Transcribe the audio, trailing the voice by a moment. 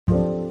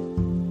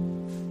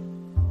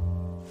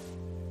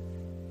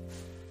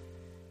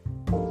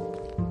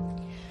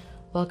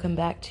Welcome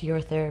back to Your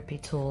Therapy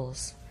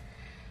Tools.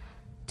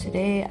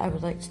 Today I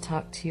would like to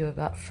talk to you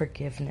about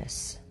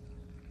forgiveness.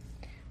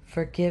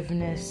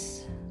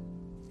 Forgiveness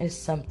is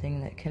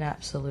something that can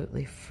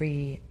absolutely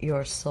free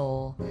your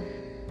soul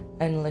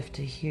and lift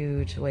a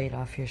huge weight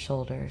off your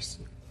shoulders.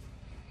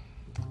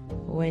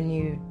 When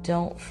you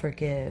don't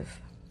forgive,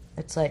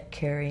 it's like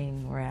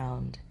carrying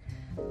around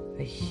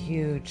a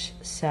huge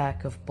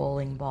sack of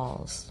bowling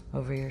balls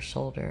over your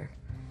shoulder.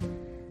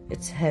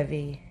 It's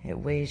heavy, it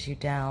weighs you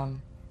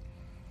down.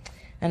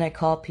 And I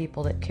call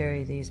people that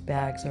carry these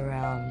bags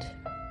around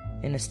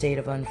in a state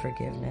of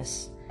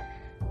unforgiveness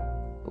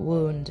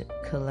wound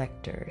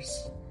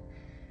collectors.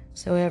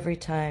 So every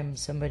time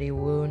somebody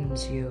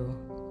wounds you,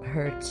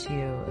 hurts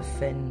you,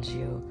 offends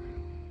you,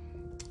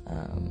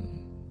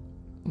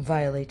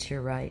 violates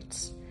your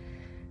rights,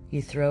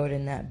 you throw it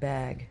in that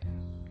bag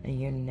and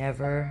you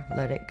never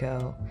let it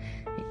go.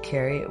 You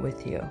carry it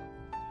with you.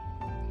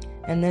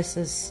 And this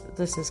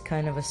is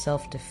kind of a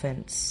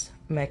self-defense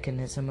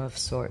mechanism of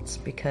sorts,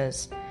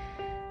 because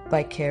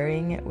by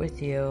carrying it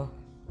with you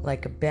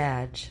like a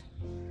badge,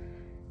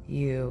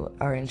 you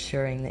are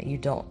ensuring that you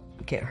don't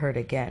get hurt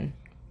again.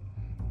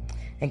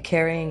 And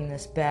carrying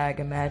this bag,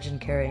 imagine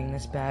carrying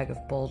this bag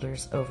of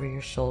boulders over your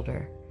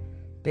shoulder,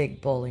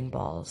 big bowling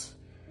balls,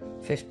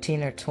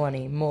 15 or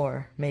 20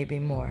 more, maybe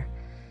more,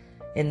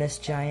 in this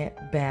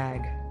giant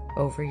bag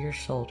over your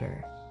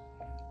shoulder,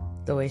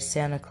 the way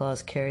Santa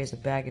Claus carries a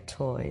bag of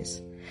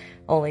toys.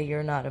 Only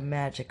you're not a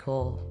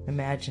magical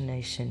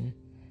imagination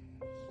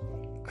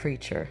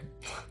creature.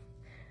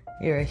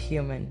 You're a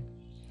human,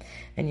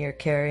 and you're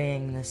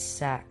carrying this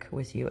sack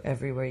with you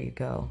everywhere you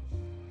go.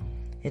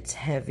 It's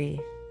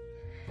heavy.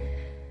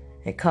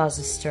 It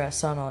causes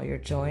stress on all your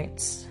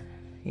joints.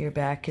 Your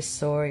back is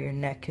sore, your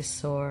neck is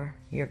sore,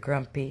 you're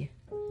grumpy,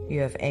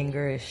 you have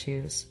anger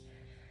issues,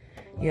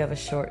 you have a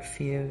short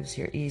fuse,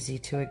 you're easy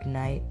to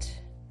ignite,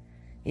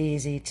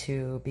 easy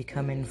to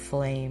become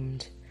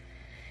inflamed,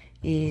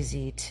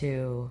 easy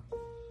to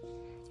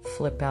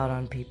flip out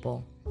on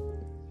people.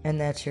 And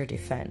that's your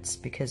defense,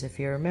 because if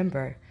you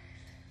remember,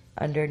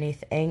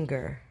 underneath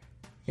anger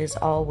is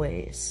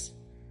always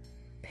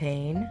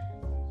pain,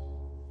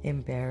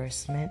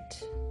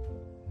 embarrassment,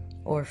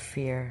 or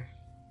fear.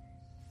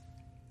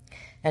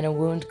 And a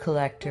wound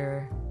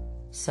collector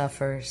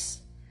suffers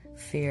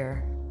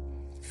fear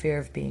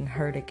of being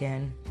hurt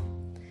again.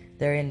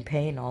 They're in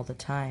pain all the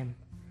time.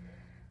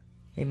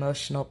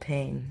 Emotional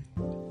pain,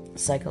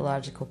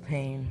 psychological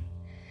pain,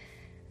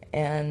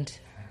 and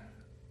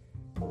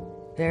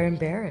they're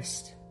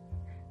embarrassed.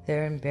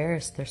 They're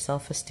embarrassed. Their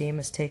self-esteem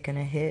has taken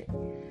a hit.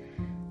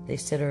 They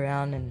sit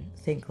around and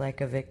think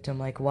like a victim,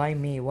 like, why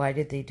me? Why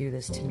did they do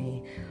this to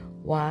me?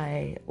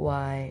 Why?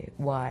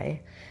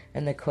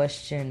 And the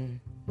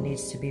question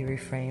needs to be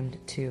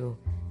reframed to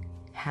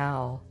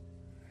how?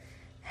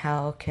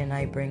 How can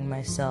I bring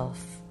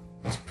myself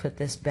to put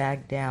this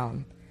bag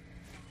down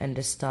and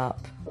to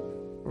stop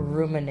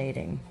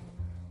ruminating,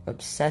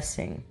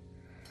 obsessing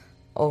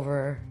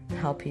over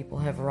how people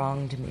have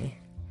wronged me?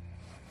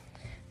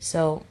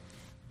 So,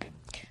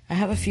 I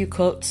have a few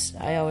quotes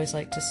I always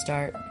like to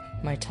start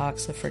my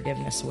talks of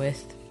forgiveness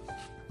with.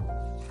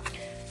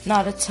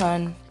 Not a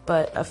ton,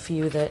 but a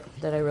few that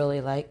I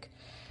really like.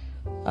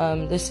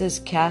 This is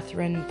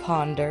Catherine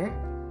Ponder,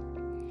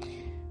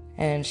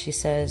 and she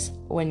says,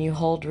 "When you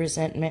hold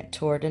resentment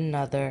toward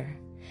another,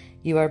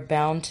 you are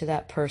bound to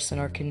that person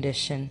or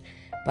condition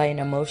by an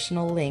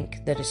emotional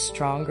link that is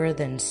stronger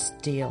than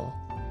steel.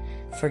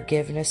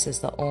 Forgiveness is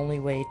the only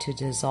way to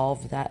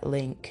dissolve that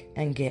link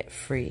and get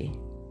free."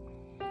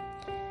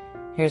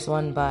 Here's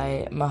one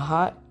by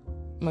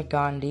Mahatma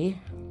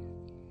Gandhi.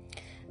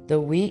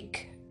 "The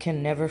weak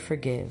can never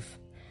forgive.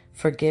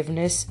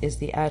 Forgiveness is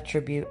the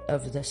attribute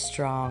of the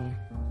strong."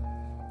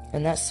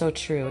 And that's so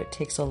true. It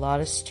takes a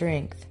lot of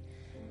strength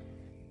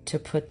to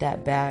put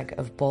that bag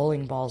of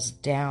bowling balls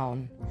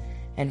down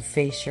and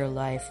face your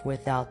life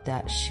without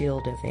that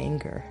shield of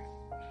anger.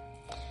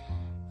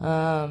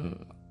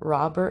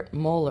 Robert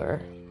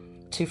Mueller,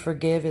 "To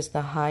forgive is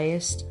the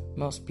highest,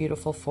 most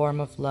beautiful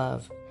form of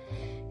love.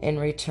 In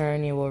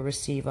return, you will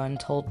receive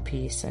untold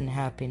peace and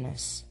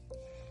happiness."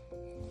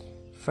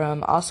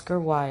 From Oscar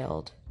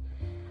Wilde,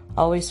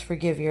 "Always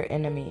forgive your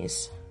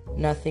enemies.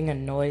 Nothing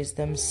annoys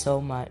them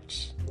so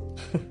much."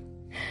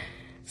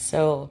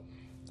 So,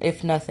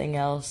 if nothing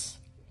else,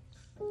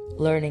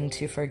 learning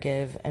to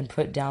forgive and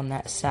put down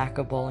that sack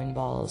of bowling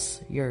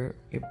balls, your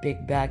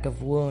big bag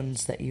of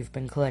wounds that you've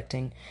been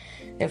collecting,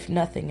 if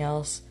nothing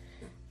else,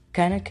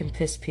 kind of can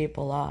piss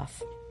people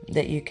off,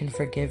 that you can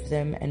forgive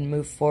them and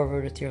move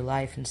forward with your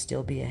life and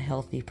still be a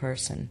healthy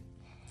person.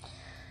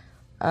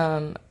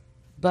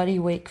 Buddy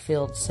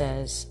Wakefield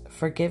says,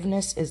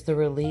 "Forgiveness is the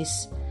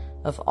release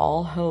of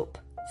all hope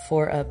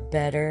for a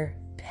better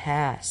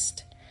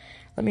past."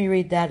 Let me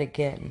read that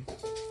again.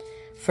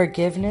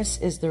 Forgiveness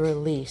is the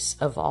release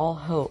of all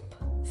hope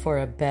for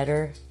a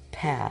better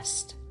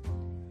past.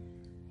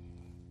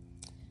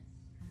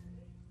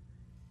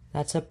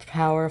 That's a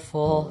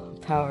powerful,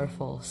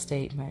 powerful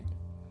statement.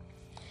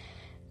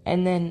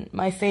 And then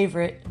my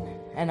favorite,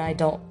 and I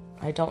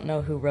don't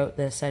know who wrote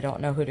this, I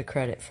don't know who to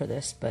credit for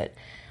this, but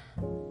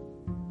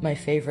my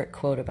favorite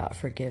quote about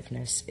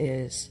forgiveness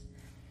is,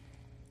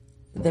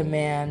 "The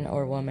man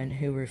or woman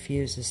who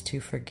refuses to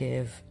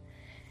forgive,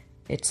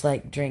 it's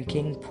like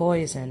drinking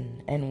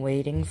poison and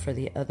waiting for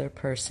the other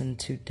person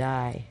to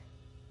die."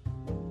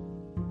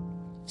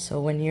 So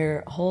when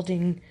you're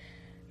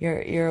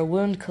a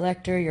wound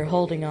collector, you're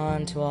holding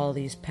on to all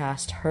these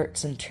past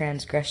hurts and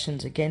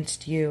transgressions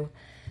against you,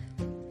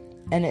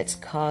 and it's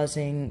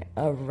causing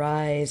a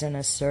rise and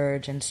a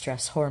surge in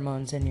stress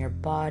hormones in your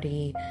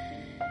body.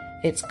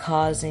 It's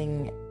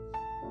causing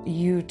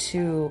you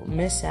to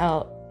miss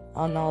out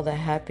on all the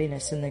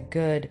happiness and the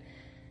good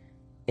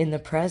in the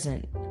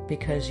present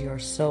because you're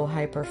so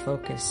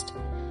hyper-focused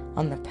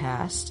on the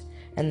past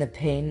and the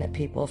pain that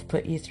people have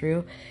put you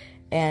through,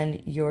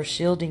 and you're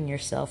shielding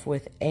yourself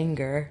with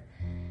anger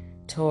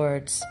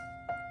towards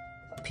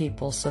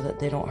people so that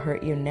they don't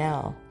hurt you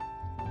now.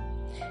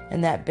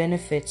 And that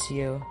benefits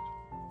you.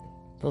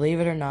 Believe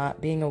it or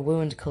not, being a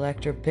wound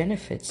collector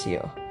benefits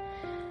you.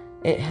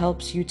 It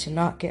helps you to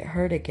not get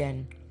hurt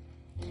again.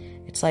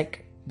 It's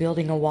like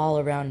building a wall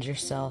around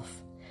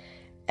yourself.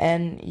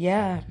 And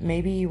yeah,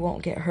 maybe you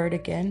won't get hurt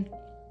again,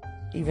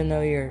 even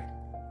though you're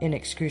in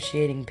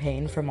excruciating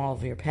pain from all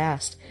of your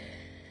past.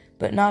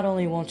 But not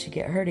only won't you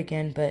get hurt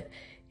again, but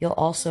you'll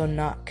also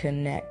not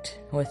connect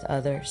with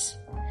others.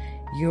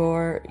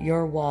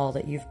 Your wall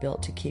that you've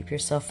built to keep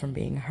yourself from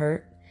being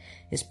hurt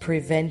is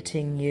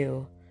preventing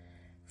you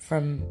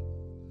from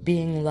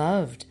being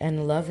loved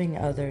and loving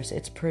others.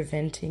 It's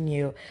preventing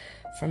you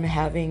from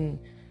having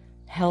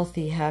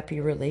healthy, happy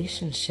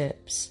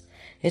relationships.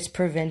 It's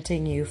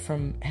preventing you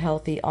from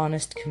healthy,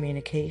 honest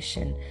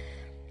communication.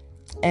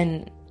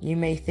 And you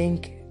may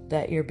think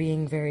that you're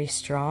being very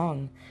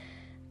strong,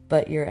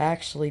 but you're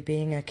actually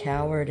being a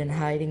coward and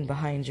hiding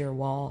behind your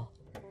wall.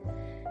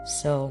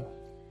 So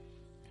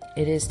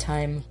it is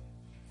time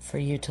for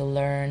you to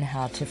learn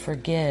how to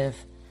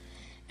forgive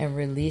and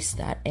release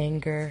that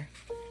anger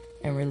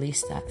and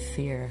release that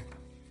fear.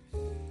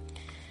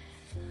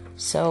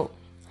 So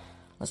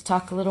let's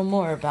talk a little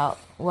more about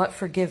what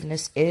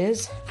forgiveness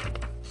is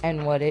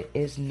and what it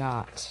is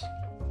not.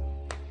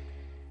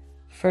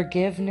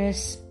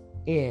 Forgiveness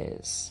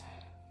is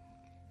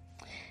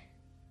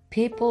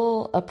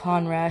people,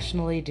 upon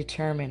rationally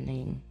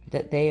determining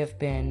that they have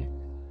been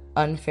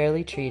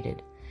unfairly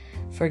treated,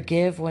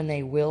 forgive when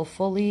they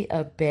willfully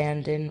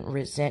abandon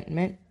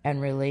resentment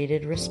and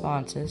related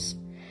responses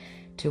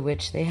to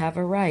which they have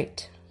a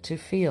right to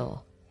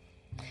feel,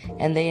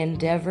 and they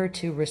endeavor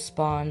to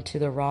respond to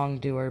the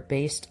wrongdoer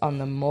based on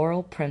the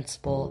moral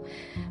principle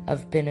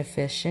of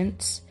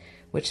beneficence,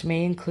 which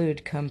may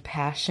include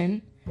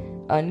compassion,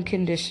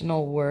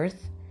 unconditional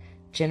worth,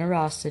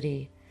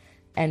 generosity,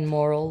 and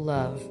moral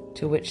love,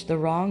 to which the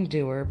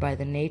wrongdoer, by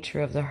the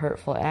nature of the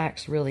hurtful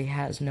acts, really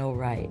has no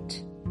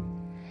right.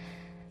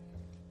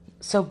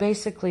 So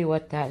basically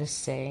what that is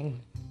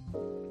saying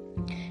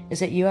is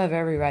that you have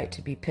every right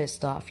to be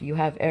pissed off. You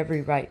have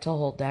every right to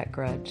hold that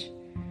grudge.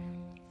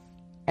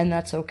 And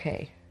that's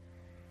okay.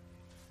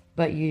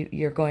 But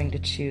you're going to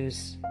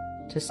choose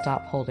to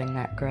stop holding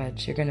that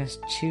grudge. You're going to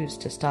choose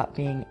to stop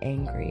being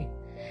angry.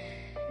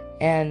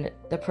 And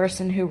the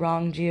person who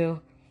wronged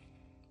you,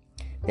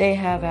 they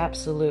have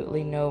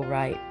absolutely no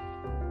right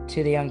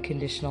to the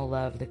unconditional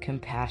love, the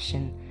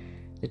compassion,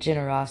 the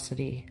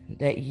generosity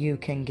that you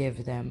can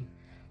give them.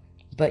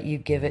 But you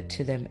give it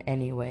to them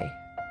anyway.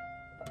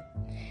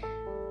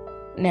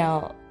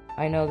 Now,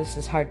 I know this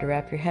is hard to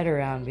wrap your head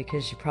around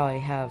because you probably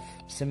have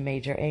some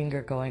major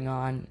anger going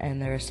on,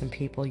 and there are some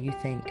people you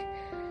think,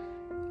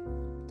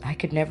 I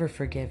could never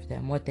forgive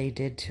them. What they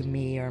did to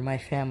me or my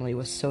family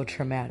was so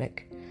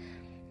traumatic.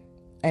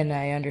 And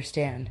I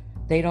understand.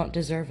 They don't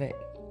deserve it.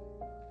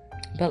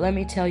 But let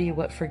me tell you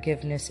what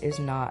forgiveness is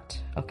not,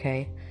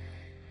 okay?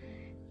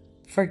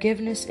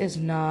 Forgiveness is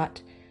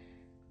not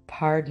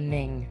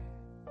pardoning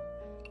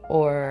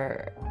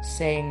or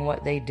saying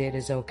what they did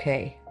is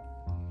okay.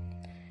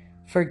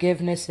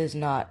 Forgiveness is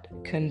not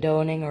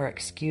condoning or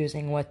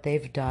excusing what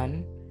they've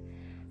done.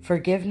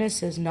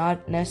 Forgiveness is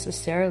not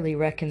necessarily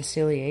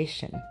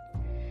reconciliation.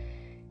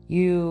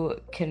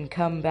 You can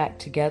come back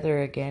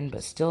together again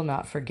but still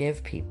not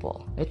forgive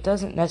people. It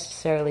doesn't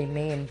necessarily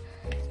mean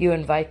you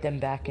invite them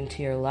back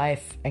into your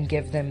life and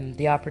give them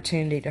the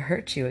opportunity to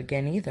hurt you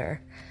again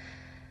either.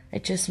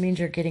 It just means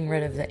you're getting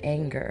rid of the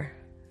anger.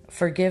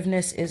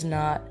 Forgiveness is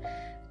not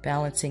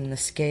balancing the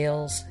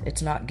scales.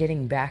 It's not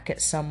getting back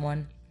at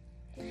someone.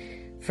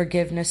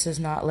 Forgiveness is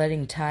not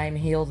letting time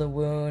heal the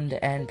wound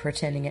and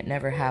pretending it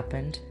never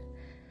happened.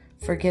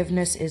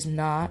 Forgiveness is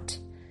not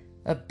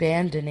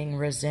abandoning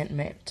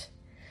resentment.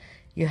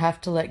 You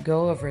have to let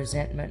go of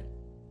resentment,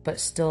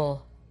 but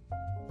still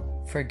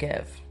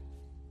forgive.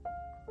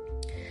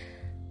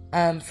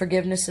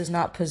 Forgiveness is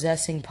not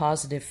possessing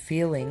positive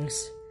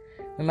feelings.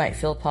 We might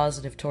feel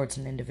positive towards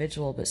an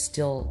individual, but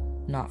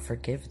still not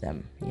forgive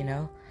them, you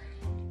know?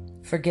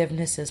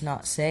 Forgiveness is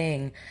not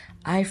saying,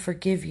 I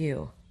forgive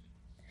you.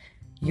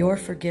 Your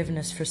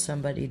forgiveness for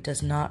somebody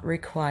does not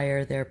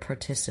require their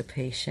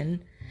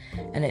participation,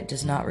 and it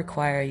does not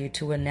require you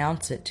to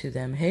announce it to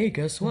them. Hey,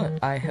 guess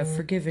what? I have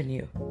forgiven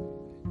you.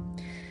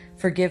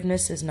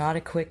 Forgiveness is not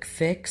a quick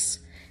fix.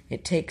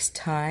 It takes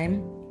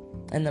time,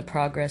 and the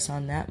progress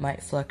on that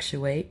might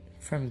fluctuate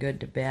from good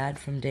to bad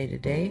from day to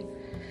day.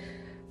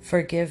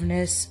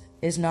 Forgiveness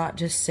is not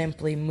just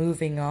simply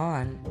moving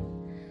on.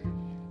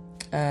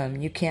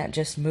 You can't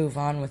just move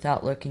on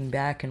without looking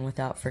back and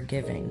without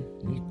forgiving.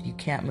 You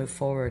can't move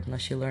forward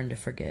unless you learn to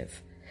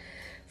forgive.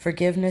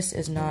 Forgiveness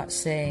is not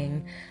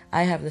saying,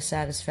 I have the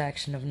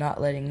satisfaction of not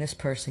letting this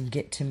person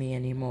get to me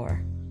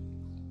anymore.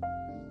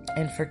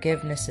 And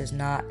forgiveness is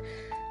not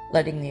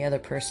letting the other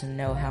person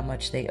know how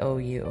much they owe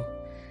you.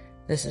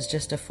 This is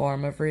just a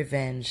form of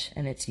revenge,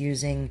 and it's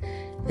using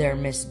their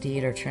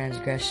misdeed or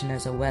transgression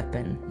as a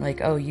weapon.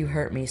 Like, oh, you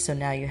hurt me, so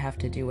now you have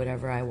to do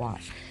whatever I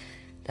want.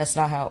 That's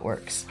not how it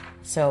works.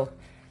 So,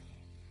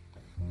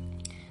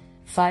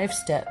 5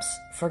 steps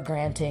for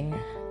granting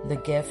the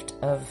gift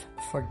of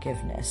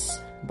forgiveness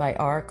by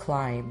R.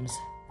 Climbs.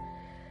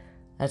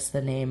 That's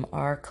the name,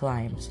 R.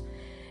 Climbs.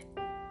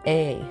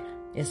 A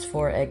is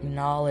for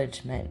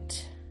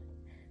acknowledgement.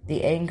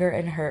 The anger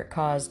and hurt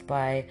caused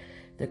by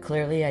the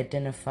clearly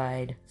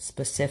identified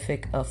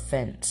specific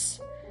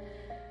offense.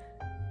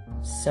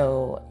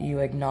 So you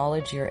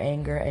acknowledge your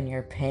anger and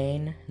your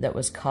pain that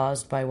was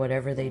caused by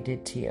whatever they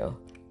did to you.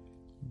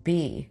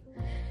 B,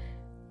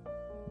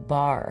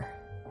 bar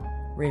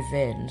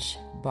revenge,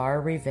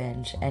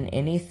 and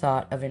any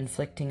thought of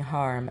inflicting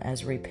harm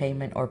as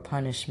repayment or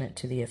punishment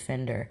to the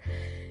offender.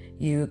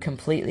 You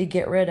completely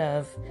get rid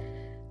of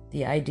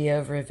the idea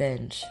of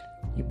revenge.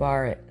 You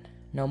bar it.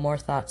 No more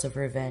thoughts of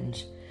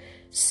revenge.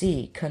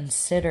 C,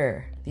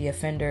 consider the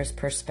offender's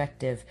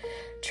perspective.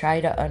 Try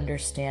to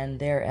understand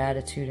their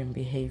attitude and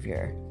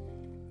behavior.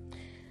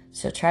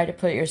 So try to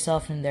put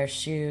yourself in their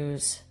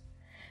shoes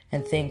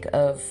and think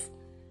of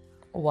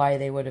why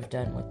they would have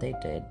done what they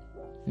did.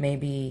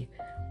 Maybe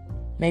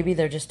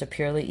they're just a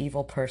purely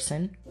evil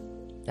person.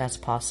 That's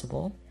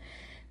possible.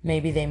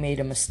 Maybe they made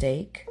a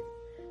mistake.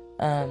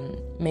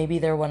 Maybe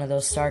they're one of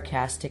those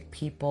sarcastic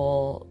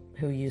people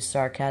who use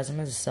sarcasm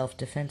as a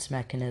self-defense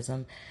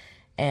mechanism.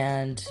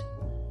 And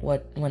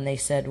when they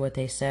said what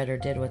they said or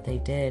did what they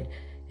did,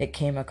 it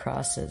came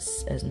across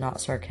as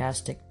not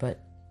sarcastic, but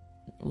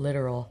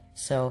literal.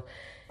 So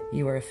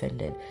you were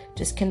offended.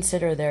 Just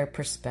consider their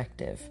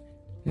perspective.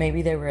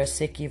 Maybe they were a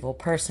sick, evil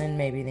person.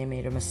 Maybe they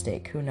made a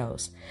mistake. Who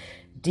knows?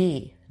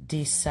 D,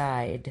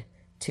 decide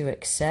to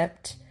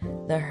accept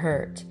the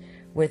hurt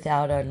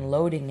without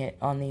unloading it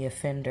on the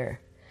offender.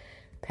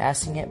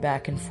 Passing it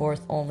back and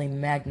forth only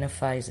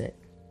magnifies it.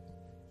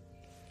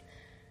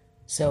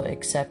 So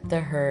accept the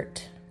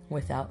hurt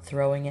without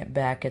throwing it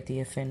back at the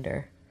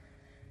offender.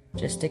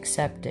 Just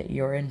accept it.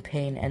 You're in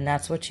pain, and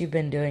that's what you've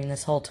been doing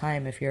this whole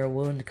time if you're a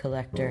wound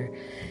collector.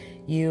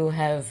 You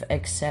have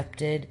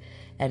accepted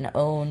and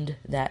owned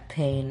that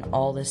pain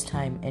all this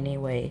time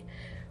anyway,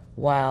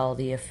 while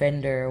the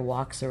offender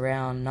walks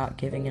around not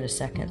giving it a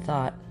second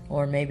thought,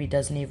 or maybe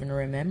doesn't even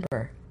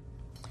remember.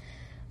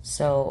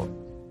 So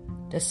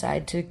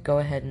decide to go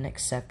ahead and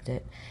accept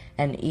it.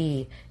 And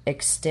E,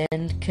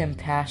 extend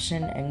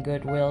compassion and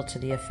goodwill to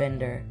the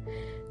offender.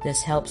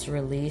 This helps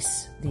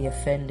release the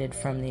offended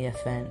from the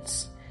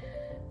offense.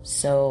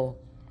 So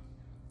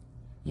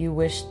you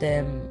wish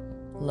them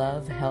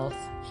love, health,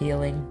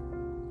 healing,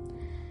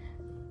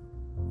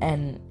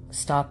 and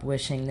stop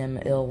wishing them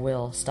ill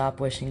will. Stop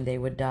wishing they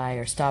would die,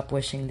 or stop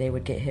wishing they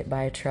would get hit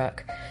by a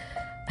truck.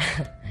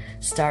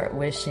 Start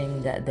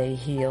wishing that they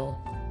heal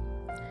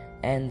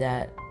and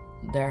that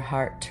their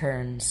heart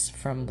turns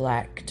from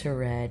black to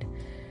red.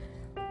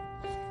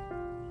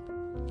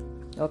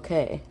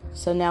 Okay,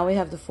 so now we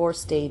have the 4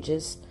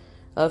 stages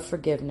of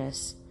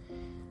forgiveness,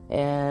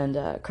 and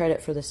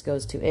credit for this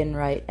goes to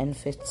Enright and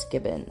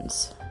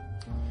Fitzgibbons.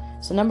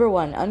 So number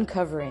 1,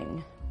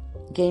 uncovering,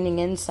 gaining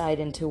insight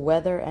into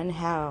whether and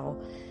how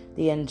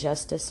the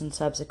injustice and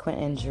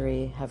subsequent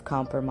injury have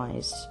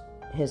compromised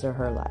his or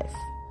her life.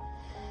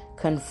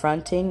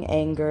 Confronting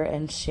anger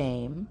and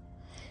shame,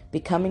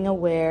 becoming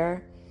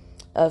aware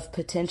of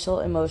potential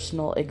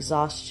emotional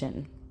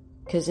exhaustion,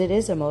 because it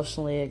is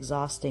emotionally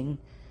exhausting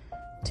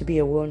to be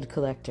a wound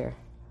collector.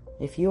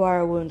 If you are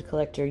a wound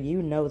collector,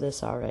 you know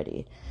this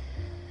already.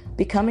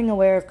 Becoming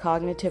aware of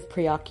cognitive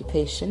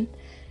preoccupation,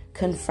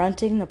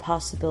 confronting the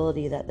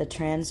possibility that the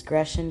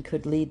transgression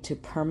could lead to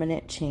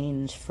permanent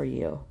change for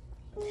you,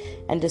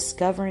 and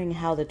discovering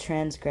how the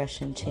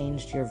transgression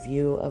changed your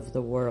view of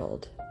the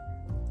world.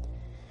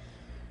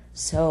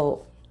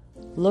 So,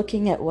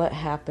 looking at what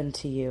happened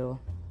to you,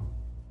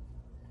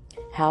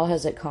 how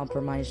has it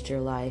compromised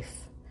your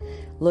life?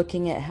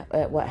 Looking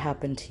at what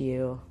happened to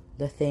you,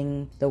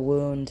 the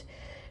wound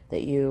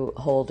that you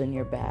hold in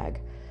your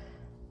bag,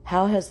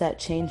 how has that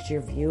changed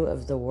your view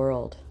of the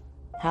world?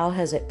 How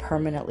has it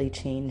permanently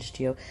changed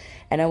you?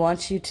 And I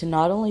want you to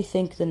not only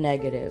think the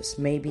negatives.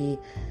 Maybe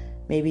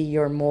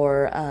you're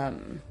more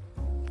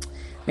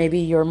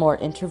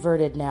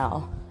introverted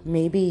now.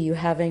 Maybe you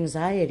have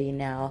anxiety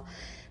now.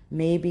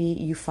 Maybe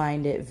you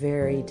find it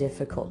very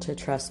difficult to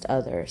trust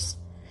others.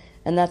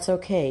 And that's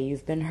okay,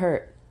 you've been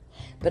hurt.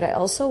 But I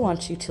also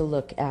want you to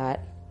look at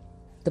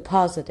the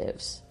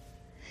positives.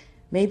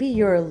 Maybe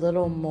you're a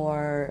little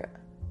more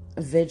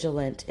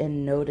vigilant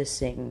in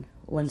noticing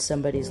when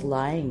somebody's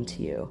lying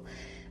to you.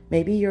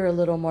 Maybe you're a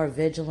little more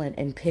vigilant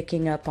in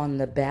picking up on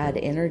the bad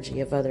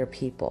energy of other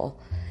people.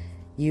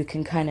 You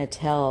can kind of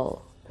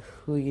tell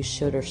who you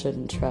should or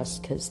shouldn't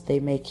trust because they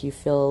make you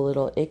feel a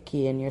little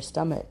icky in your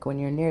stomach when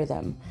you're near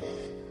them.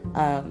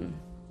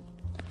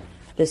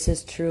 This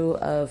is true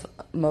of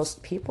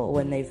most people.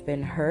 When they've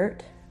been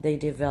hurt, they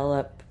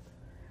develop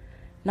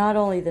not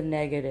only the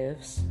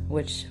negatives,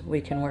 which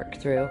we can work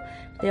through,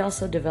 they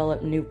also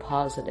develop new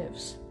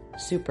positives,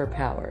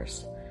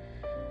 superpowers,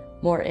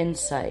 more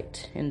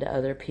insight into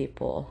other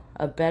people,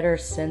 a better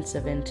sense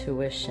of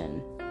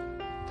intuition.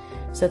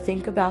 So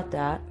think about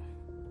that.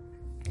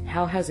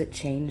 How has it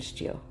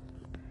changed you?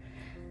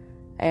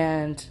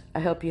 And I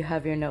hope you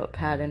have your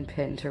notepad and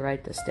pen to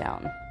write this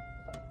down.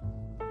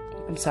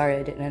 I'm sorry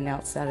I didn't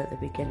announce that at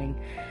the beginning.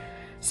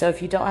 So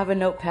if you don't have a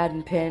notepad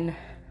and pen,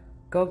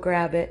 go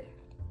grab it,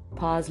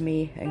 pause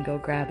me and go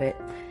grab it,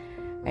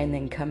 and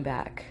then come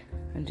back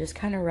and just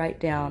kind of write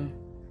down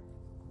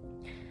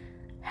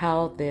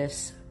how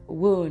this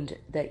wound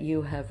that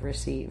you have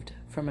received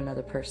from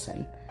another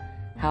person,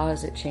 how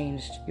has it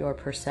changed your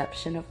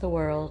perception of the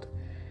world,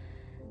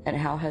 and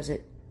how has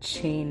it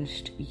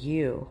changed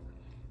you?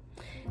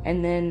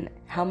 And then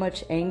how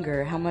much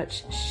anger, how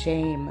much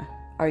shame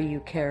are you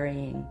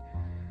carrying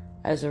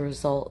as a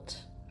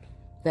result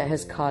that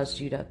has caused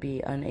you to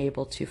be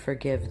unable to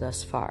forgive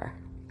thus far?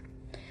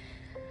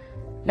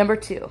 Number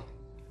 2,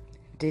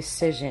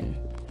 decision.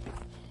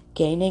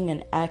 Gaining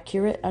an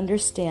accurate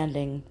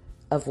understanding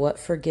of what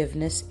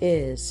forgiveness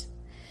is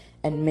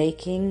and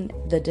making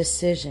the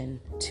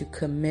decision to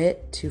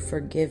commit to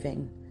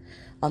forgiving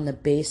on the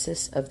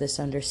basis of this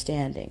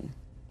understanding.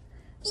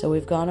 So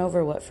we've gone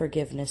over what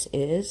forgiveness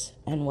is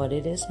and what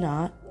it is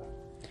not.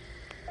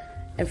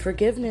 And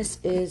forgiveness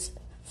is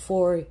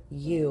for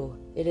you.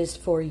 It is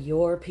for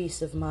your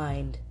peace of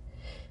mind.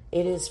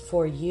 It is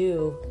for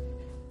you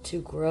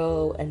to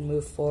grow and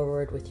move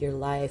forward with your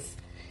life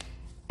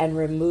and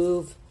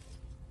remove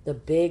the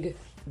big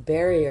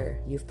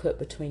barrier you've put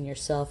between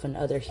yourself and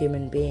other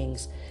human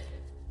beings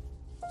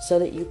so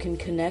that you can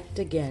connect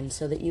again,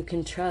 so that you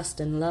can trust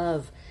and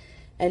love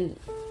and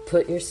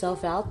put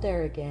yourself out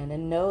there again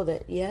and know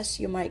that, yes,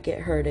 you might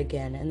get hurt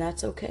again, and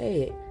that's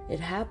okay. It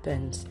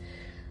happens.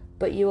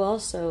 But you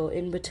also,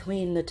 in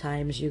between the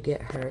times you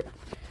get hurt,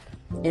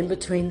 in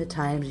between the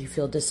times you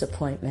feel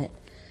disappointment,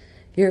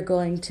 you're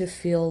going to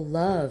feel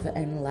love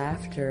and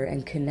laughter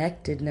and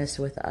connectedness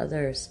with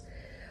others.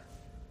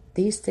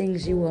 These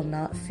things you will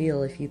not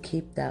feel if you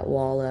keep that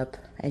wall up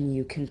and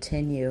you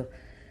continue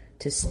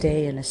to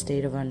stay in a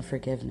state of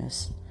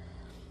unforgiveness.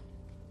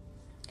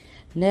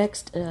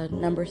 Next,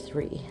 number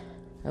 3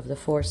 of the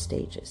 4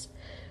 stages,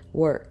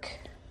 work.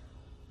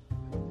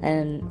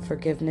 And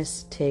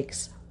forgiveness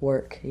takes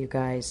work, you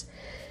guys.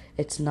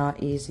 It's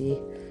not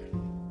easy.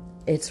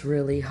 It's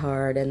really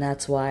hard, and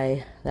that's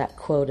why that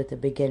quote at the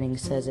beginning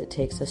says it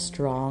takes a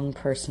strong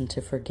person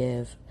to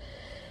forgive.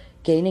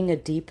 Gaining a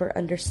deeper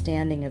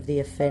understanding of the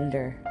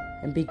offender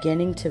and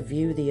beginning to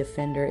view the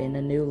offender in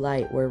a new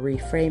light. We're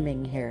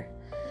reframing here.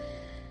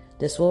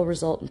 This will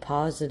result in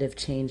positive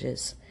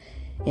changes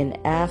in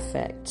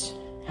affect,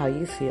 how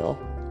you feel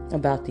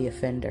about the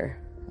offender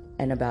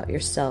and about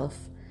yourself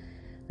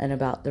and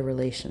about the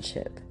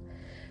relationship.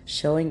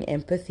 Showing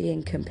empathy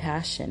and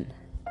compassion,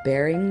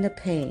 bearing the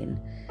pain,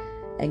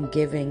 and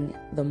giving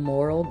the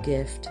moral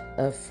gift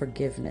of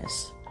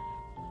forgiveness.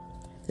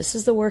 This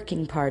is the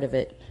working part of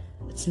it.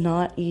 It's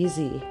not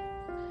easy.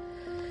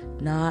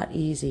 Not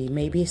easy.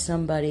 Maybe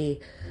somebody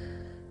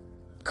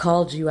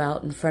called you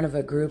out in front of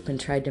a group and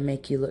tried to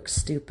make you look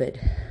stupid,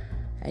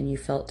 and you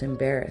felt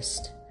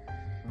embarrassed,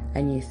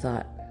 and you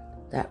thought,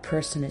 that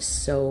person is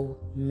so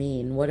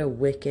mean. What a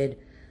wicked,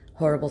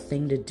 horrible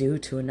thing to do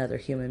to another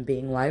human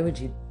being. Why would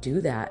you do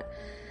that?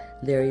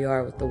 There you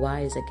are with the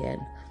whys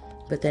again.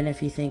 But then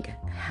if you think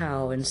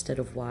how instead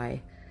of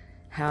why,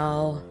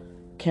 how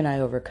can I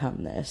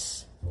overcome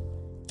this?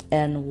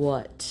 And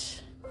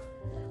what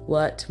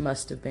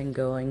must have been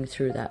going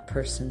through that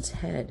person's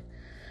head?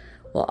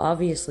 Well,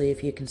 obviously,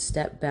 if you can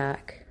step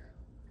back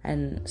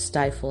and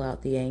stifle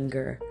out the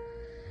anger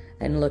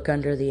and look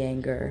under the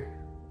anger,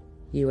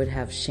 you would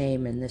have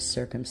shame in this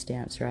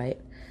circumstance,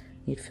 right?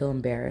 You'd feel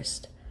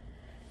embarrassed.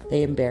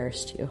 They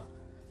embarrassed you.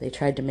 They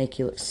tried to make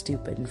you look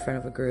stupid in front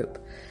of a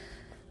group.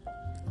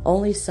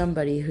 Only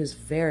somebody who's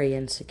very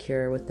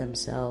insecure with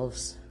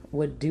themselves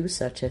would do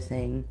such a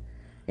thing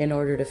in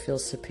order to feel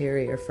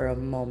superior for a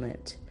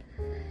moment.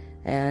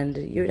 And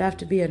you'd have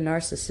to be a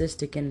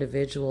narcissistic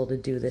individual to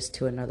do this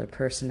to another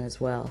person as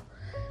well.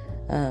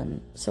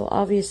 So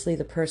obviously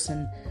the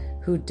person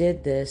who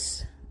did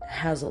this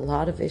has a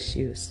lot of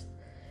issues.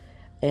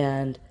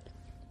 And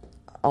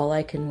all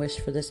I can wish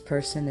for this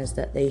person is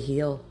that they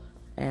heal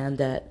and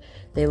that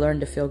they learn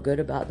to feel good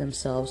about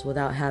themselves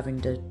without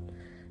having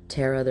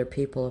tear other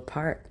people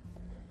apart.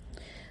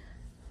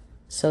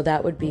 So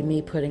that would be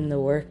me putting the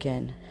work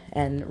in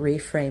and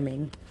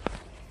reframing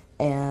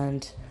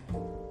and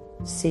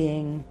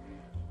seeing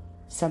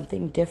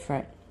something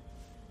different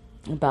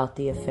about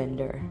the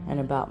offender and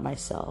about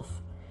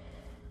myself,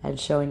 and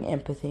showing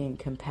empathy and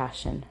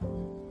compassion.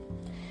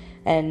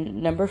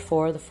 And number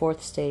 4, the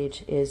 4th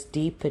stage, is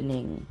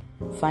deepening,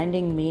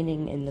 finding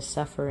meaning in the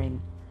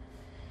suffering,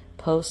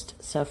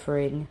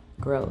 post-suffering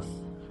growth.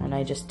 And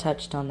I just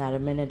touched on that a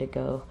minute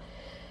ago.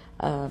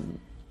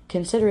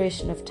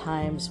 Consideration of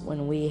times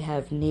when we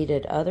have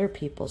needed other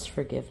people's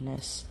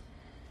forgiveness.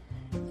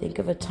 Think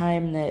of a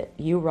time that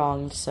you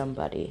wronged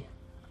somebody.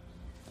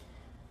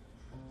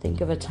 Think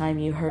of a time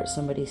you hurt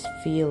somebody's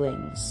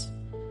feelings,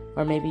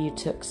 or maybe you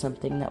took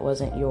something that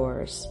wasn't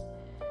yours.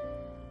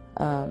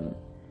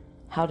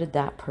 How did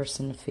that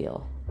person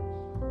feel?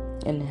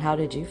 And how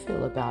did you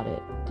feel about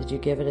it? Did you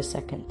give it a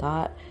second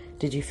thought?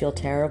 Did you feel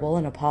terrible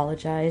and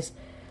apologize?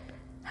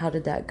 How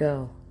did that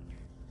go?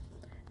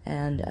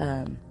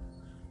 And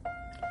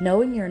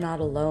knowing you're not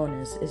alone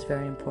is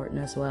very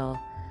important as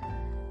well.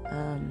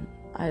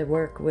 I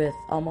work with,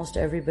 almost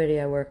everybody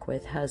I work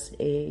with has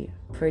a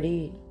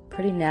pretty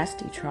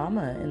nasty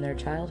trauma in their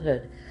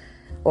childhood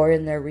or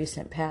in their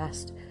recent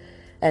past.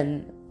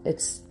 And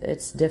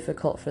it's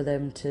difficult for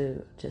them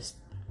to just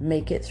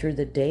make it through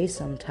the day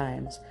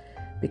sometimes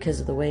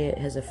because of the way it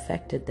has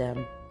affected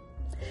them.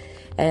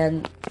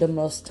 And the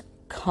most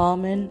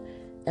common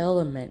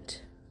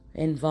element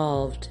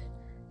involved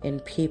in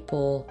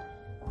people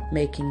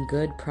making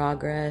good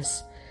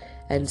progress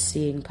and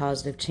seeing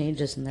positive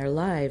changes in their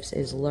lives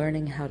is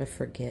learning how to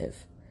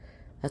forgive.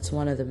 That's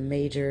one of the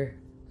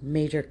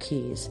major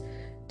keys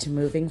to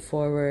moving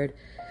forward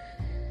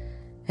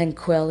and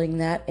quelling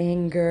that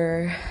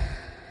anger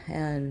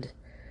and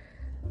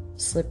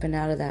slipping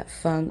out of that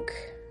funk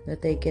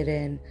that they get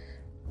in.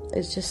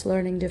 Is just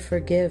learning to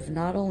forgive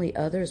not only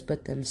others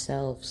but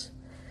themselves.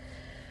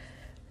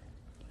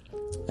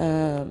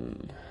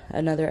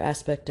 Another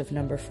aspect of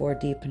number 4,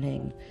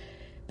 deepening.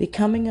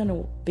 Becoming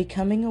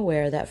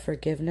aware that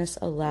forgiveness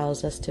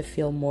allows us to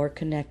feel more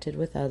connected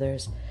with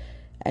others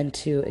and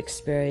to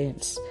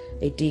experience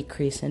a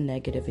decrease in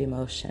negative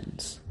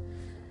emotions.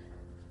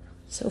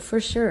 So for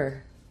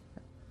sure,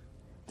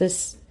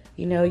 this,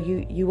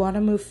 you want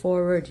to move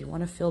forward, you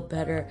want to feel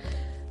better,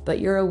 but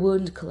you're a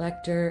wound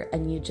collector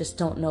and you just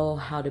don't know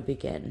how to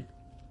begin.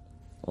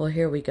 Well,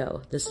 here we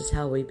go. This is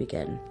how we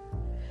begin.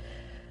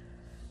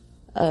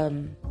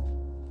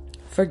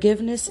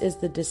 Forgiveness is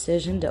the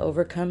decision to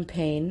overcome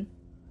pain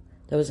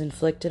that was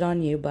inflicted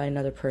on you by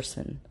another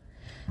person.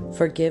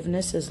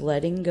 Forgiveness is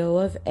letting go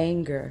of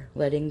anger,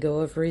 letting go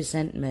of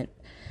resentment,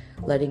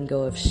 letting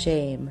go of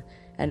shame,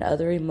 and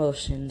other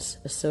emotions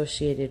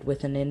associated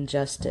with an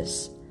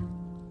injustice.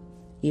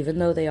 Even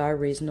though they are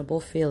reasonable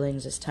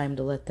feelings, it's time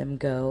to let them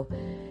go.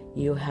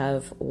 You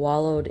have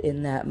wallowed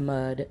in that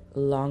mud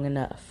long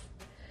enough.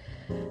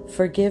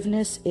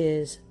 Forgiveness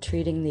is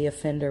treating the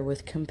offender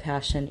with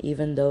compassion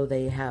even though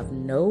they have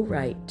no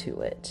right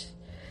to it.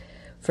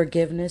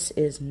 Forgiveness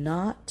is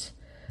not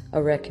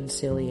a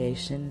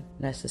reconciliation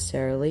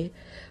necessarily.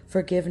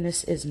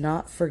 Forgiveness is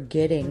not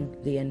forgetting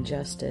the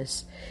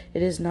injustice.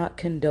 It is not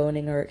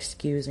condoning or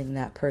excusing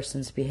that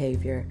person's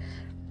behavior.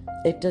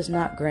 It does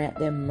not grant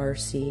them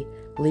mercy,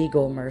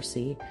 legal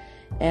mercy,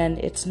 and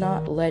it's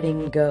not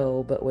letting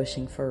go but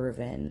wishing for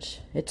revenge.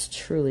 It's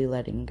truly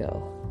letting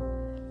go.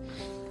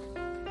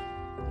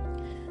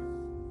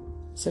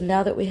 So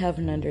now that we have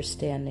an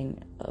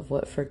understanding of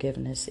what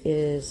forgiveness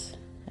is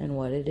and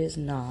what it is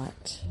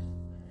not,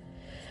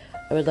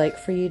 I would like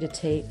for you to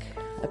take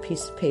a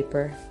piece of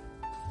paper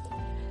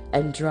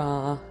and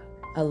draw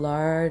a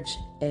large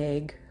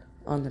egg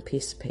on the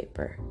piece of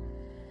paper.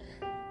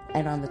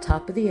 And on the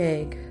top of the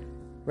egg,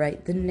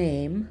 write the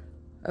name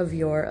of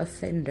your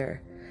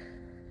offender.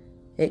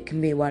 It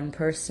can be one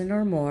person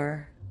or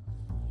more.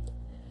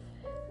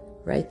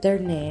 Write their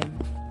name,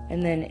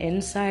 and then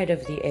inside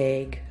of the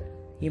egg,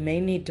 you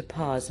may need to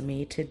pause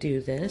me to do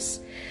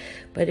this,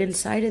 but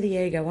inside of the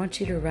egg, I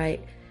want you to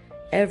write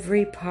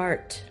every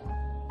part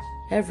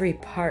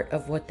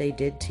of what they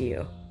did to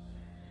you.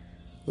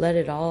 Let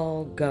it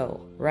all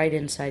go right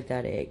inside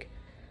that egg.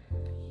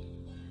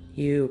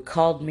 You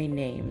called me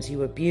names,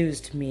 you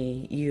abused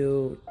me,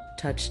 you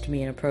touched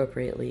me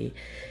inappropriately,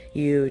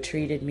 you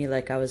treated me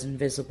like I was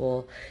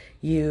invisible,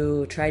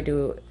 you tried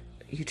to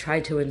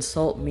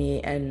insult me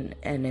and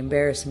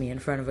embarrass me in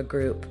front of a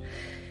group.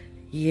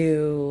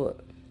 You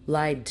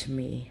lied to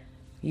me.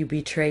 You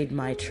betrayed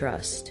my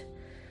trust.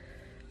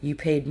 You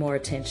paid more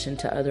attention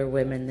to other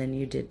women than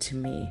you did to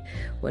me.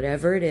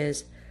 Whatever it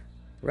is,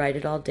 write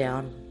it all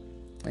down.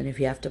 And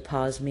if you have to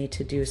pause me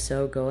to do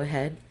so, go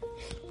ahead.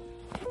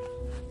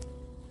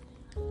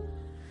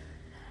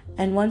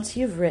 And once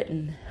you've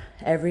written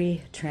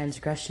every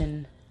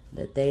transgression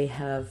that they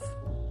have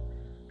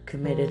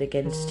committed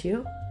against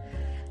you,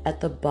 at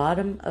the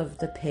bottom of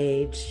the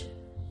page,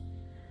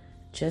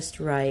 just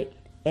write,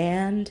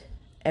 and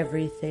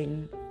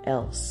everything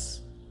else.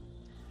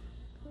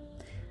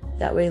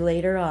 That way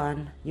later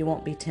on, you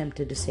won't be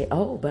tempted to say,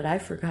 oh, but I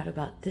forgot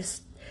about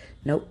this.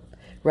 Nope.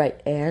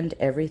 Right, and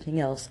everything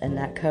else, and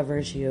that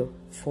covers you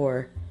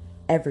for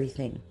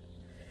everything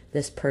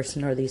this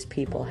person or these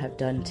people have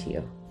done to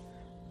you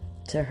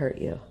to hurt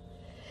you.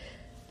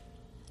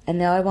 And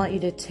now I want you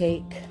to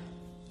take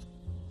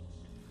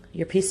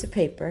your piece of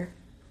paper,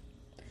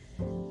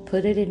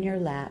 put it in your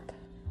lap,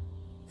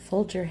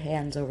 fold your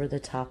hands over the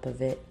top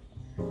of it,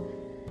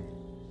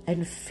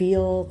 and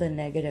feel the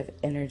negative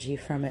energy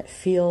from it.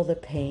 Feel the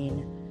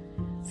pain,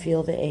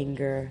 feel the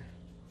anger.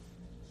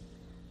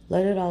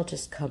 Let it all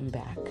just come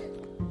back.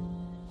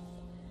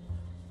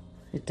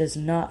 It does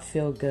not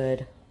feel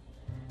good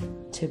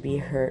to be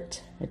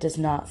hurt. It does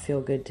not feel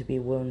good to be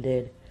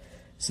wounded.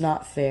 It's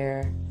not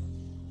fair.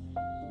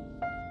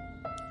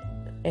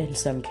 In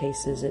some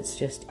cases, it's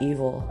just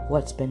evil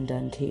what's been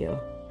done to you.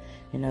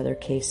 In other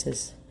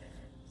cases,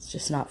 it's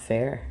just not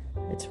fair.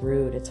 It's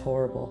rude. It's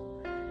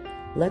horrible.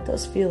 Let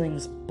those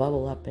feelings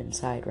bubble up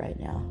inside right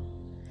now.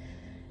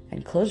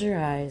 And close your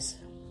eyes.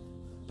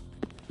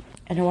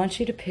 And I want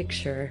you to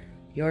picture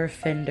your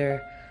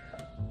offender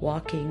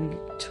walking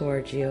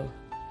towards you.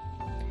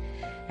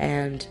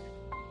 And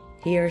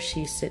he or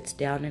she sits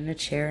down in a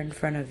chair in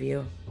front of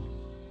you.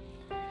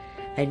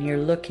 And you're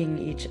looking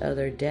each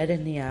other dead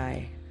in the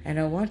eye. And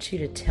I want you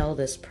to tell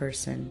this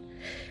person,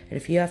 and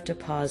if you have to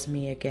pause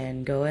me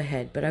again, go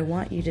ahead. But I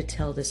want you to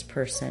tell this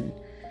person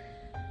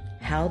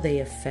how they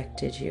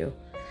affected you.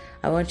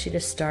 I want you to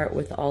start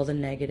with all the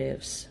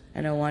negatives.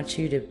 And I want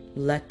you to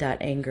let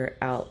that anger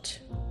out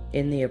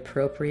in the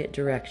appropriate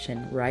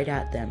direction, right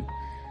at them.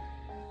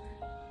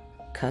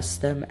 Cuss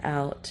them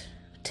out.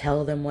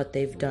 Tell them what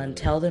they've done.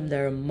 Tell them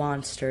they're a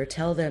monster.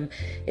 Tell them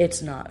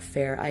it's not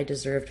fair. I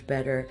deserved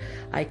better.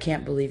 I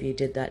can't believe you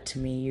did that to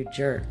me, you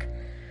jerk.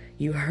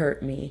 You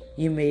hurt me.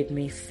 You made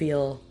me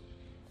feel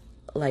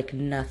like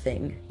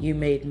nothing. You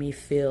made me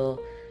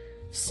feel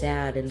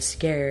sad and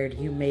scared.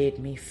 You made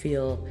me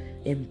feel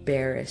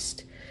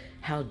embarrassed.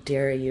 How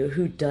dare you?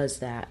 Who does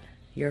that?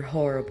 You're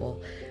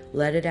horrible.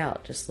 Let it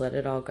out. Just let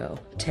it all go.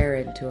 Tear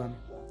into them.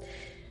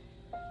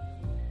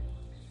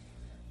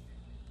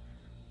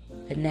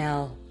 And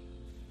now,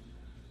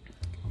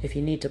 if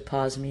you need to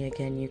pause me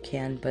again, you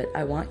can, but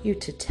I want you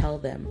to tell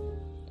them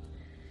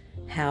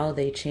how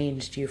they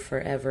changed you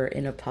forever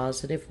in a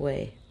positive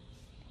way.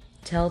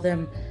 Tell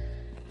them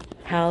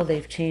how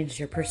they've changed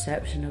your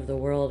perception of the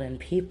world and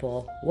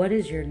people. What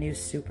is your new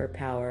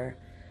superpower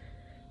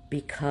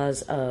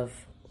because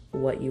of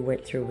what you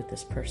went through with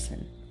this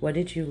person? What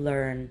did you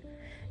learn,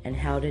 and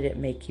how did it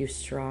make you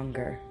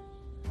stronger?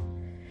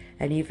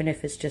 And even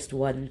if it's just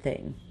one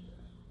thing,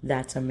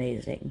 that's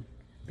amazing,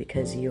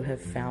 because you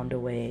have found a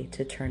way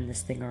to turn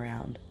this thing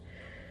around.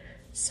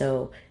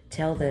 So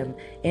tell them,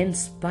 in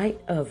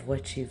spite of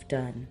what you've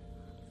done,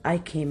 I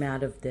came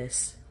out of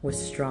this with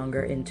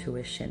stronger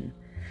intuition.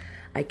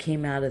 I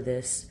came out of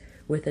this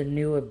with a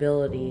new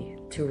ability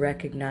to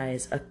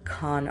recognize a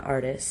con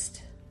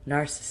artist,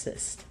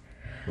 narcissist.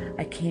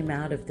 I came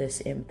out of this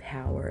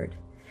empowered,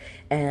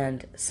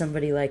 and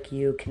somebody like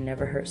you can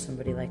never hurt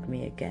somebody like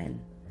me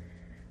again.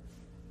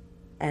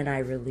 And I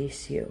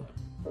release you.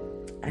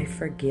 I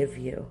forgive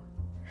you.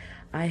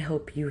 I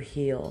hope you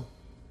heal.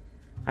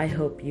 I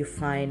hope you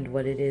find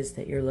what it is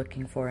that you're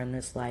looking for in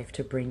this life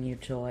to bring you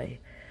joy.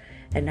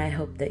 And I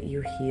hope that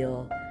you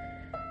heal.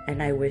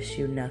 And I wish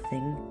you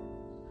nothing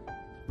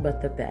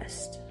but the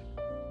best.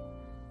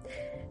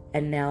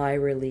 And now I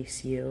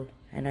release you.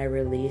 And I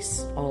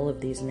release all of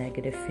these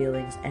negative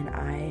feelings. And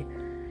I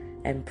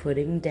am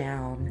putting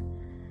down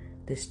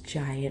this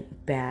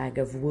giant bag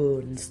of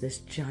wounds, this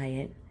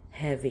giant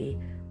heavy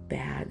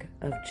bag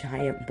of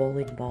giant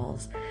bowling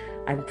balls.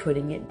 I'm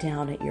putting it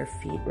down at your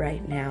feet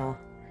right now.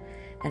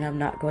 And I'm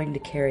not going to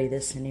carry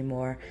this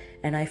anymore.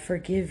 And I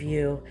forgive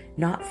you,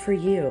 not for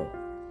you,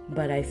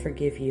 but I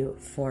forgive you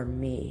for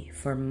me,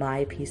 for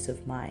my peace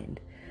of mind.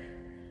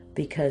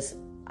 Because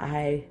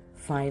I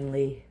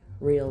finally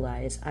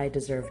realize I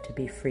deserve to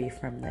be free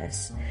from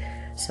this.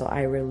 So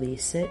I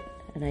release it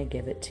and I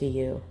give it to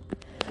you.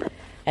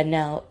 And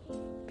now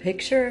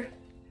picture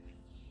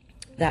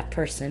that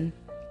person.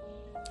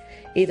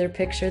 Either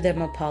picture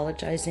them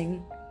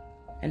apologizing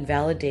and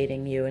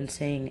validating you and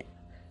saying,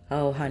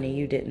 oh, honey,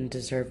 you didn't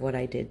deserve what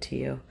I did to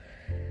you.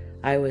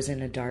 I was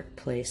in a dark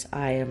place.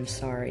 I am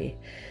sorry.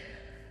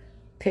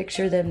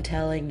 Picture them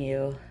telling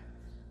you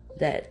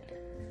that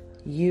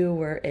you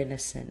were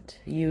innocent.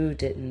 You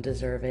didn't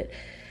deserve it.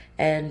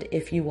 And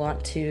if you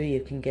want to,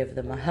 you can give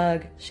them a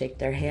hug, shake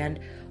their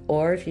hand,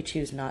 or if you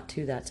choose not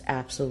to, that's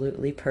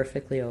absolutely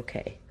perfectly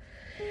okay.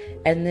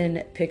 And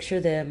then picture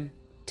them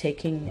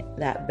taking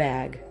that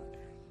bag,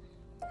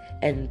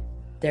 and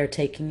they're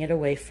taking it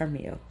away from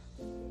you.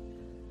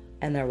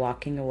 And they're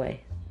walking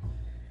away.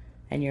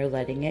 And you're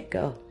letting it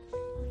go.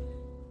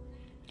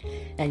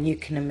 And you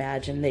can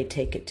imagine they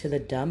take it to the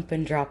dump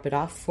and drop it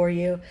off for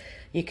you.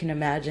 You can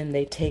imagine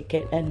they take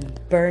it and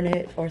burn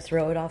it or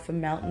throw it off a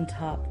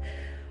mountaintop,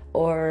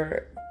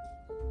 or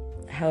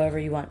however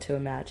you want to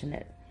imagine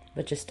it.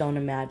 But just don't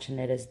imagine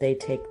it as they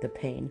take the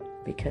pain,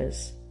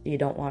 because You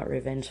don't want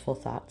revengeful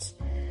thoughts.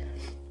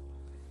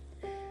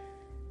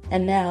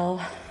 And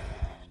now,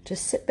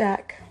 just sit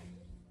back.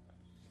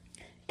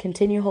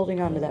 Continue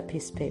holding on to that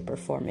piece of paper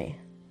for me.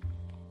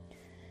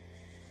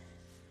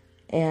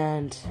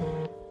 And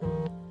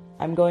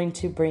I'm going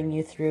to bring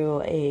you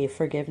through a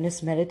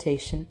forgiveness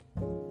meditation.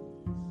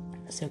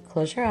 So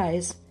close your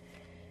eyes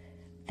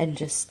and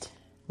just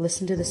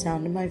listen to the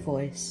sound of my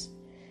voice.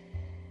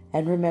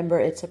 And remember,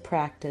 it's a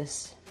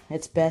practice.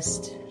 It's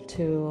best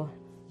to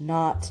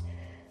not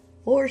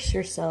force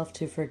yourself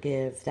to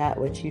forgive that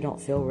which you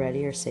don't feel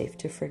ready or safe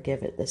to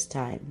forgive at this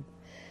time.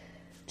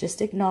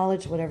 Just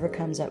acknowledge whatever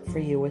comes up for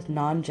you with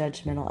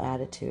non-judgmental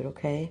attitude,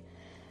 okay?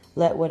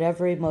 Let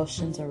whatever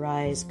emotions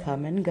arise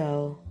come and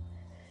go.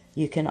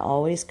 You can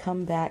always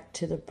come back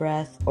to the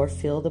breath or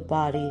feel the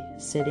body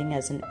sitting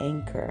as an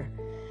anchor.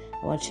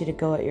 I want you to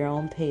go at your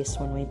own pace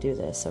when we do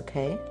this,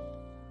 okay?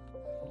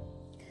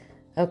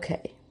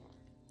 Okay.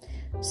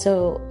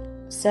 So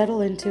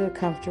settle into a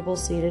comfortable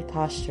seated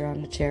posture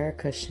on a chair or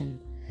cushion.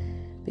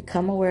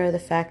 Become aware of the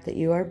fact that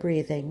you are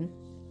breathing.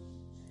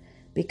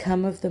 Be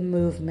aware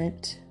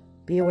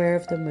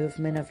of the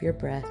movement of your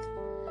breath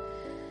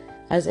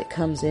as it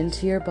comes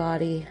into your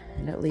body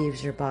and it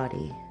leaves your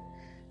body.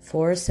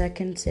 4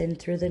 seconds in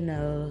through the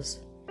nose.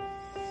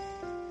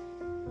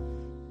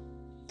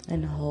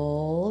 And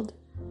hold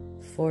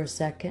 4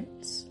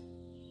 seconds.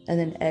 And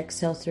then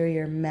exhale through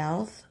your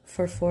mouth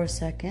for 4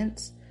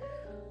 seconds.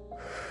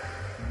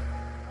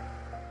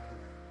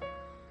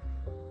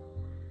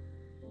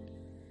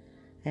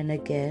 And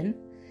again,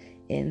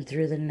 in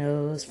through the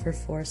nose for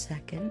 4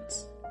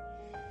 seconds.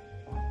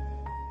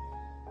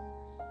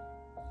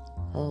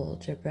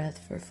 Hold your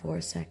breath for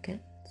 4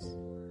 seconds.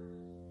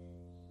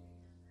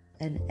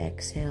 And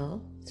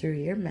exhale through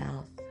your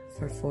mouth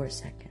for 4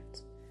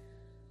 seconds.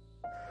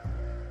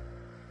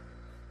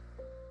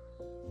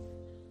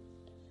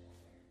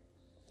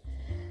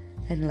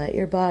 And let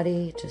your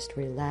body just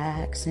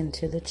relax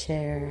into the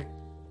chair.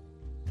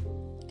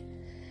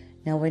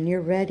 Now when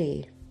you're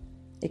ready,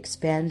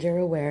 expand your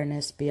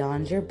awareness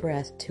beyond your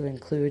breath to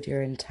include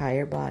your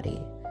entire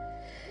body.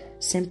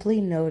 Simply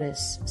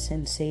notice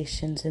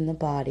sensations in the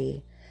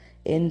body,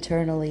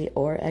 internally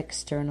or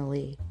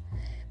externally,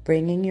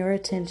 bringing your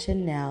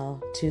attention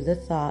now to the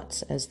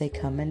thoughts as they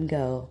come and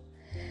go,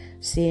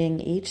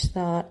 seeing each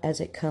thought as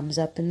it comes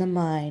up in the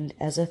mind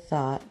as a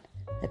thought,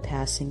 a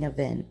passing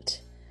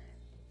event.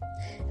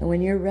 And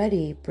when you're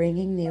ready,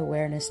 bringing the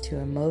awareness to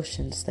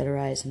emotions that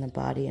arise in the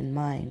body and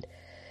mind,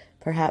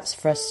 perhaps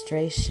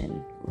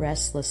frustration,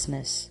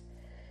 restlessness,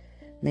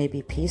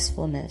 maybe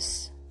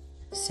peacefulness,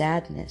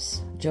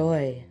 sadness,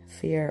 joy,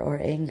 fear,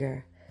 or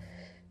anger.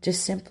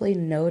 Just simply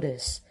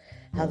notice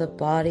how the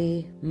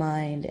body,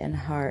 mind, and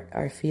heart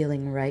are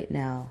feeling right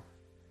now.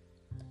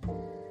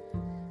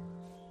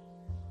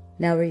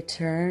 Now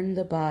return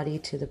the body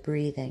to the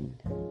breathing.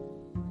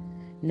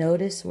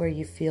 Notice where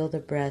you feel the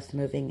breath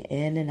moving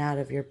in and out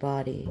of your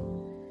body.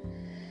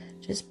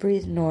 Just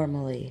breathe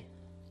normally.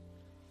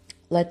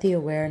 Let the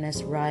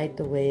awareness ride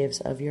the waves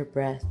of your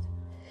breath.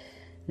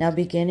 Now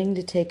beginning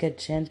to take a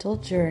gentle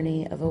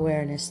journey of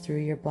awareness through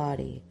your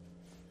body.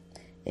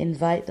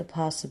 Invite the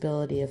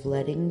possibility of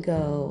letting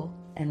go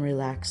and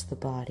relax the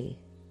body.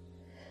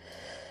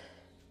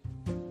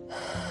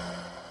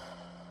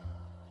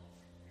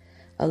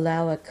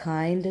 Allow a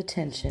kind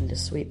attention to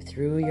sweep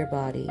through your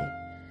body,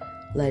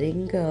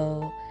 letting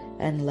go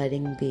and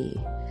letting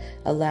be,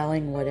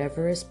 allowing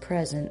whatever is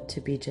present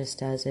to be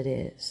just as it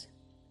is.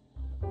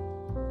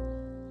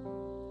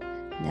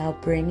 Now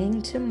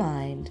bringing to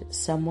mind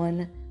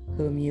someone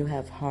whom you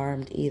have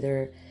harmed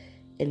either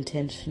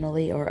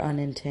intentionally or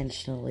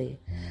unintentionally,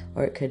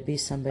 or it could be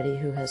somebody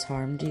who has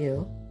harmed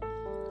you.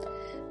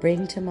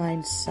 Bring to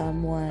mind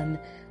someone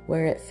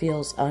where it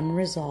feels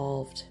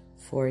unresolved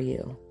for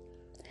you.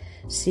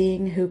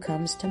 Seeing who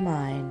comes to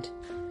mind,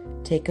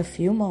 take a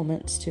few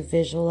moments to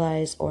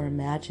visualize or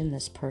imagine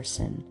this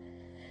person,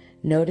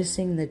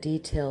 noticing the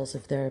details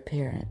of their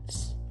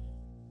appearance.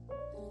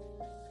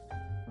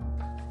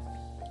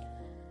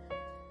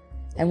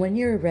 And when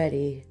you're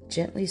ready,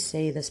 gently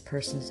say this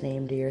person's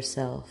name to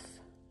yourself.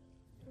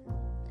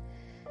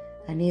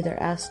 And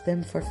either ask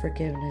them for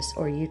forgiveness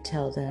or you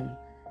tell them,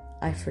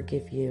 I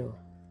forgive you.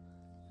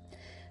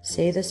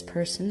 Say this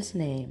person's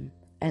name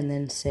and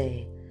then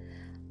say,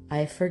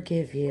 I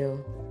forgive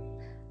you,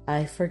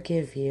 I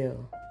forgive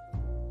you,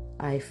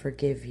 I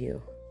forgive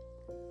you.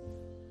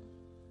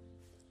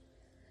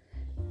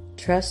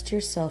 Trust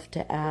yourself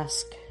to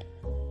ask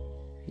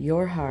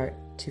your heart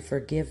to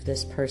forgive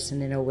this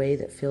person in a way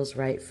that feels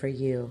right for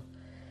you.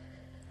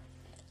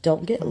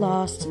 Don't get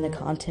lost in the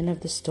content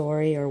of the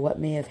story or what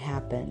may have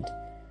happened.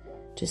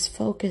 Just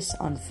focus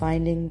on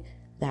finding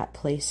that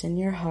place in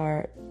your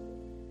heart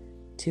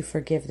to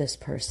forgive this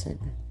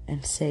person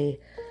and say,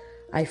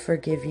 I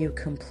forgive you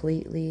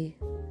completely,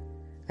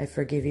 I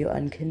forgive you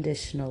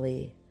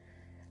unconditionally,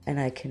 and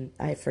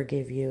I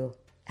forgive you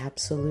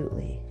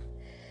absolutely.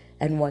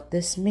 And what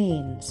this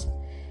means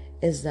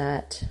is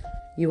that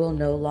you will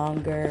no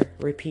longer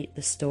repeat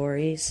the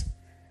stories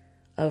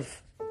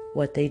of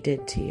what they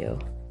did to you.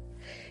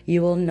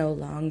 You will no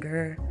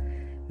longer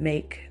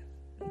make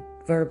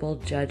verbal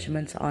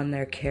judgments on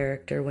their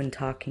character when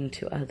talking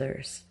to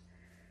others.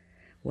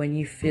 When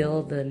you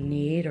feel the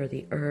need or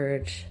the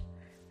urge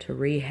to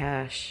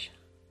rehash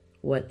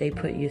what they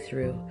put you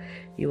through,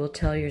 you will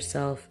tell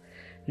yourself,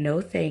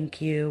 no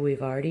thank you,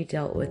 we've already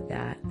dealt with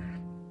that.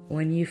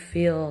 When you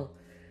feel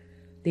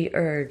the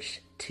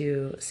urge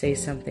to say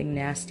something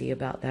nasty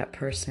about that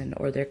person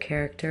or their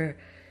character,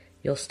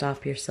 you'll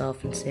stop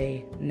yourself and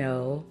say,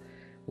 no,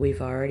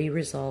 we've already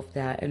resolved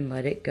that and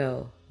let it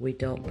go. We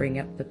don't bring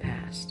up the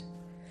past.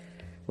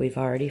 We've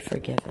already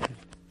forgiven.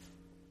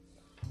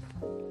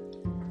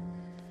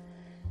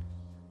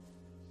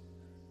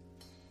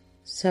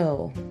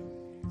 So,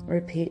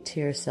 repeat to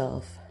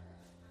yourself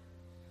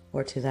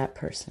or to that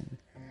person,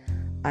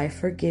 I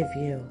forgive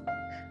you.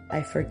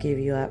 I forgive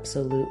you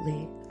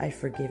absolutely. I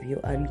forgive you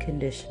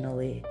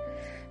unconditionally.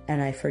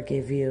 And I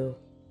forgive you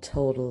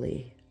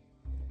totally.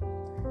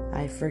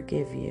 I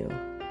forgive you.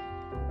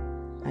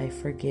 I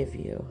forgive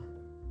you.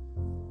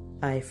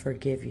 I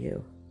forgive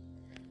you.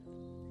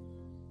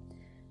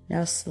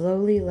 Now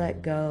slowly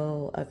let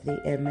go of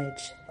the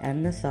image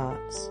and the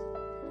thoughts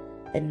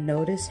and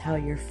notice how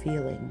you're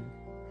feeling,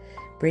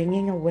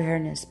 bringing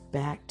awareness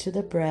back to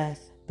the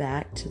breath,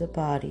 back to the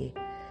body.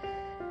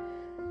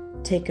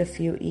 Take a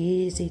few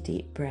easy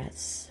deep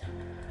breaths.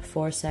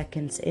 4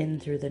 seconds in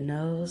through the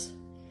nose.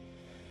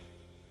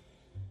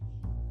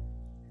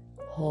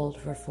 Hold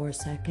for 4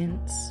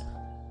 seconds.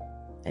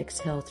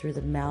 Exhale through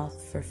the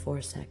mouth for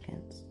 4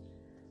 seconds.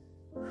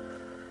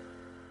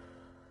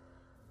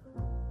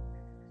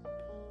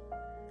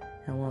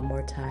 And one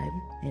more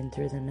time, in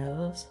through the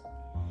nose.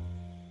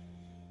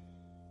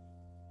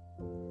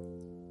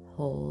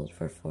 Hold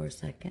for 4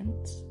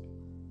 seconds.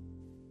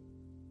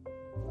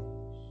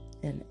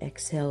 And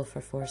exhale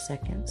for 4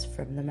 seconds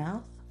from the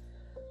mouth.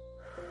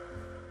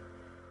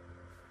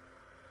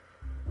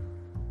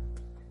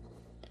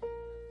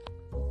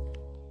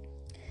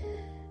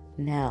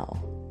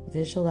 Now,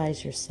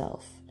 visualize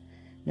yourself.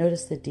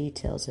 Notice the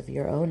details of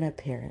your own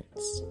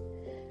appearance.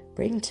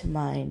 Bring to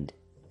mind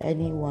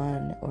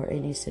anyone or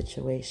any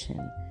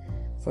situation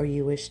for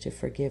you wish to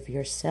forgive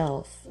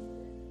yourself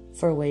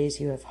for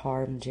ways you have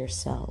harmed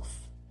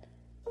yourself.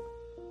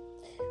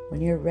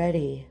 When you're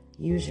ready,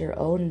 use your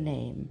own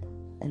name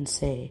and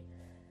say,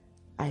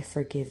 I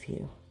forgive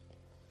you.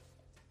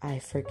 I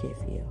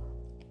forgive you.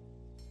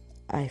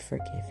 I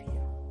forgive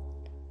you.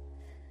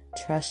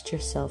 Trust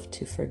yourself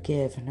to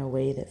forgive in a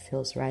way that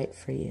feels right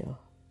for you.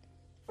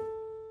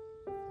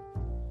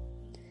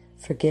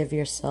 Forgive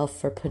yourself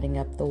for putting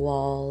up the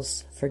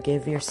walls.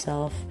 Forgive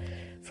yourself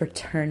for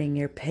turning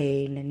your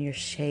pain and your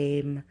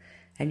shame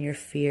and your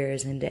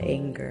fears into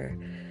anger.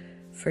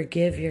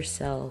 Forgive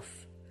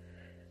yourself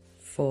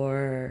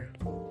for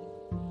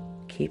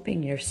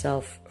keeping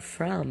yourself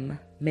from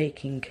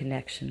making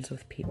connections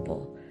with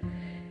people.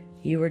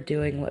 You were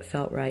doing what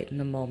felt right in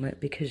the moment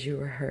because you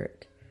were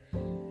hurt.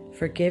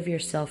 Forgive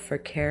yourself for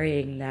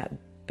carrying that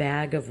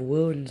bag of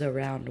wounds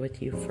around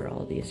with you for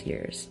all these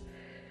years.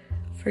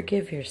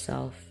 Forgive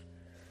yourself.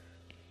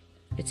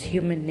 It's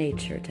human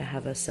nature to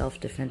have a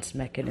self-defense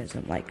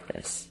mechanism like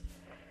this.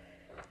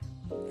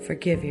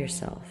 Forgive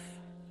yourself.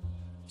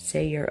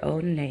 Say your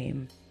own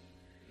name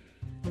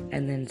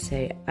and then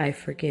say, I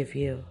forgive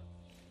you.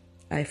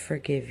 I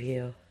forgive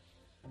you.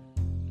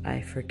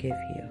 I forgive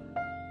you.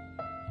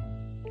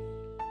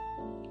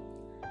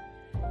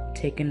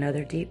 Take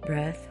another deep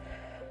breath.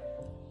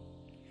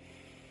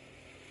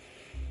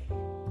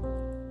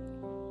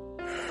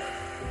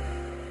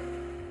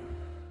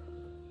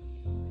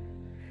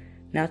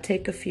 Now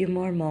take a few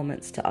more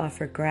moments to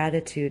offer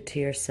gratitude to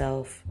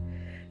yourself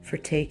for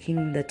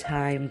taking the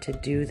time to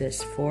do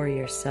this for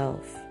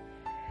yourself.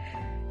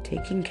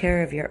 Taking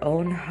care of your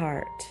own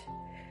heart,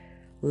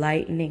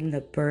 lightening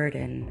the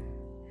burden,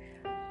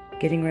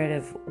 getting rid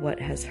of what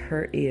has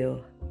hurt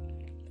you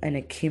and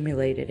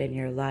accumulated in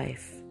your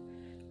life,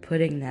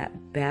 putting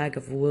that bag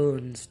of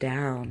wounds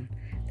down,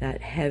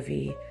 that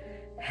heavy,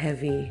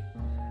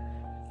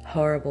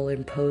 horrible,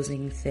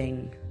 imposing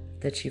thing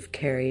that you've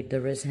carried, the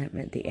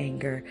resentment, the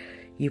anger,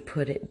 you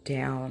put it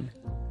down.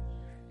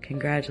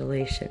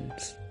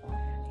 Congratulations.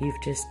 You've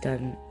just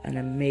done an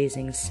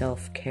amazing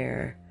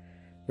self-care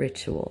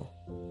ritual.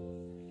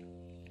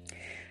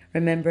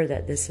 Remember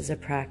that this is a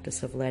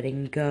practice of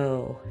letting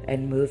go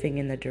and moving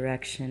in the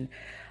direction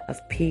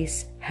of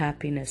peace,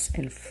 happiness,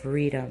 and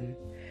freedom.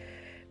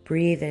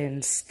 Breathe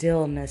in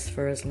stillness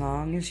for as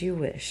long as you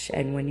wish,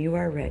 and when you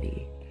are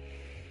ready,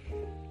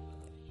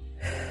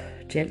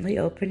 gently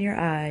open your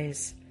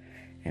eyes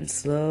and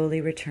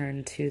slowly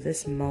return to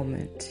this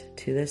moment,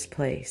 to this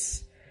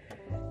place,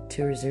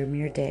 to resume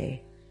your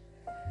day,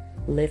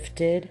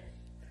 lifted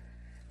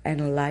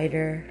and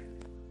lighter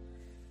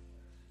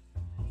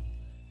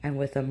and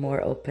with a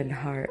more open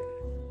heart,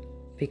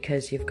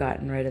 because you've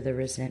gotten rid of the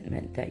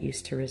resentment that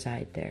used to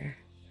reside there.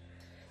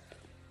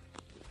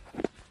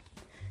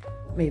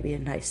 Maybe a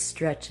nice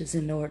stretch is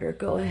in order.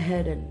 Go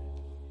ahead and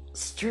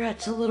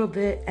stretch a little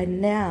bit, and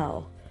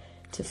now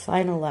to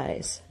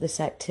finalize this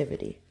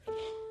activity,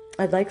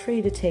 I'd like for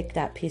you to take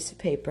that piece of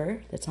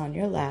paper that's on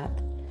your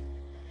lap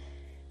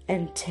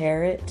and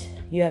tear it.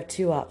 You have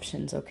two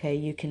options, okay?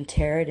 You can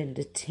tear it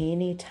into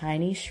teeny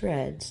tiny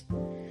shreds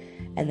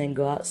and then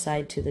go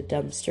outside to the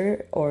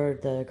dumpster or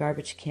the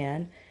garbage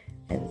can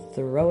and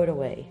throw it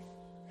away.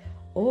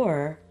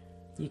 Or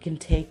you can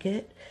take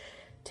it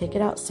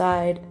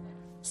outside,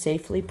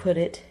 safely put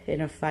it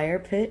in a fire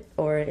pit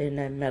or in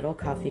a metal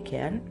coffee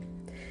can,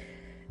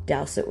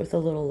 douse it with a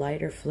little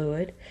lighter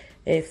fluid.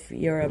 If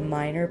you're a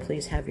minor,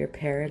 please have your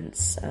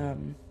parents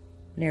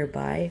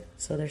nearby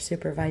so they're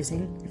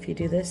supervising if you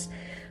do this.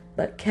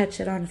 But catch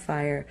it on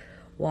fire,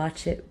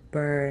 watch it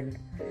burn,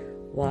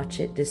 watch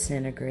it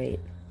disintegrate.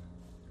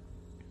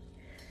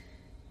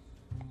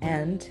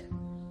 And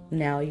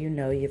now you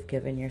know you've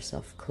given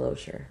yourself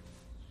closure.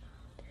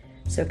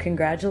 So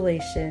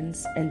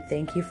congratulations, and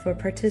thank you for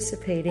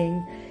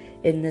participating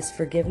in this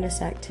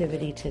forgiveness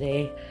activity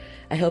today.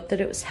 I hope that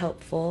it was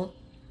helpful.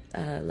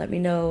 Let me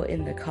know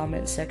in the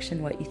comment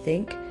section what you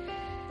think.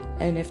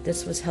 And if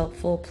this was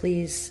helpful,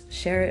 please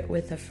share it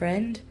with a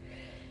friend.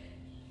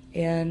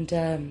 And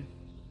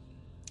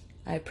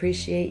I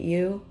appreciate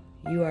you.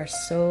 You are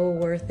so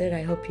worth it.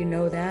 I hope you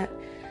know that.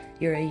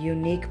 You're a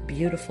unique,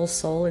 beautiful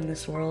soul in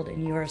this world,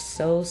 and you are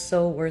so,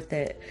 so worth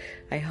it.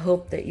 I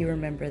hope that you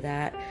remember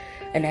that,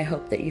 and I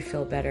hope that you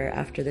feel better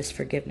after this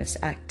forgiveness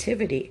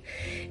activity.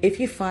 If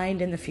you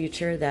find in the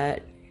future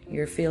that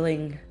you're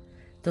feeling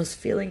those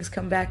feelings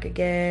come back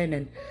again,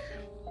 and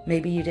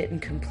maybe you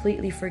didn't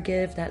completely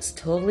forgive, that's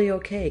totally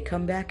okay.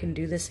 Come back and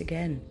do this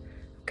again,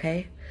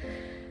 okay?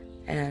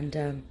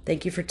 And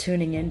thank you for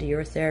tuning in to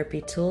Your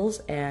Therapy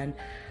Tools, and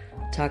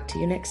talk to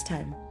you next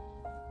time.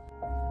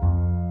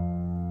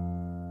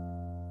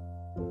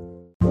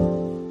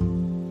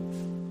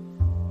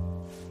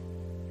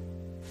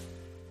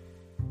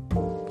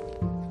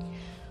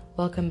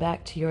 Welcome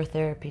back to Your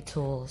Therapy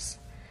Tools.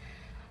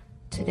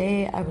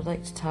 Today I would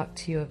like to talk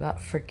to you about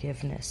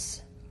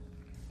forgiveness.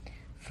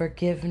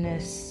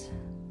 Forgiveness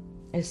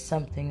is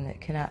something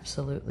that can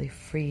absolutely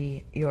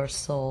free your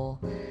soul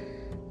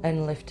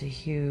and lift a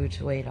huge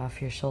weight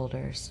off your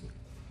shoulders.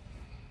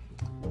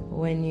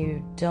 When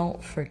you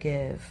don't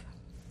forgive,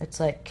 it's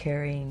like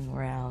carrying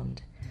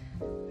around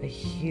a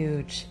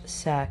huge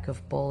sack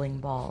of bowling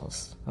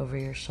balls over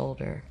your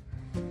shoulder.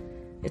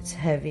 It's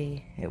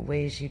heavy, it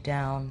weighs you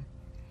down.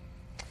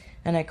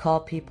 And I call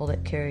people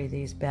that carry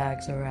these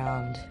bags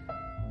around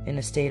in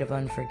a state of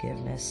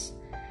unforgiveness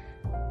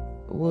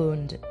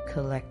wound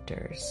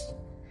collectors.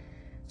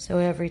 So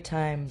every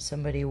time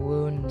somebody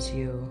wounds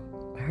you,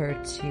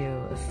 hurts you,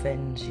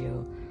 offends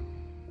you,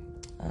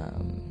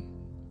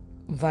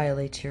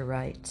 violates your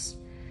rights,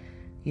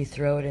 you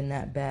throw it in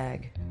that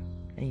bag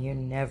and you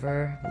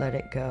never let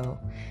it go.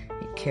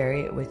 You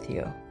carry it with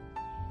you.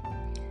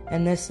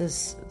 And this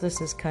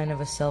is kind of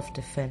a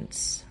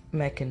self-defense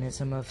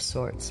mechanism of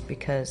sorts,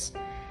 because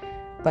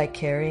by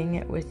carrying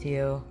it with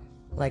you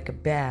like a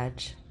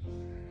badge,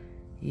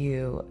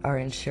 you are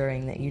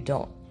ensuring that you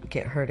don't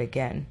get hurt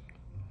again.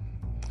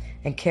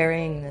 And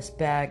carrying this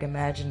bag,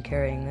 imagine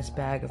carrying this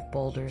bag of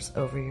boulders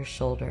over your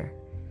shoulder,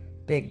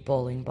 big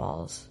bowling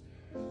balls,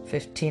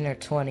 15 or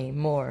 20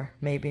 more,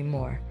 maybe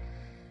more,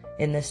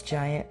 in this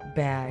giant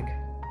bag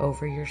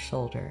over your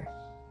shoulder,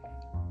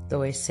 the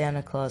way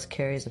Santa Claus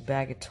carries a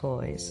bag of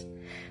toys.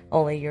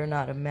 Only you're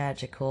not a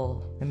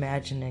magical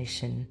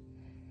imagination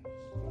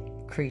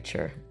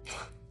creature.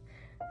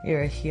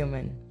 You're a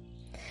human,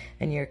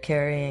 and you're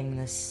carrying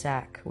this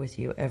sack with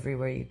you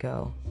everywhere you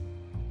go.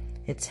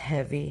 It's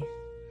heavy.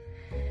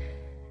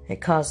 It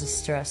causes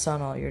stress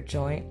on all your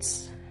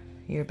joints.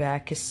 Your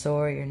back is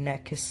sore, your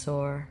neck is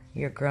sore,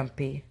 you're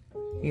grumpy,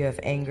 you have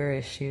anger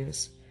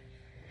issues,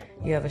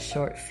 you have a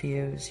short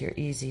fuse, you're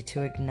easy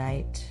to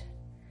ignite,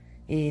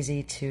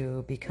 easy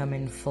to become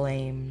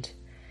inflamed,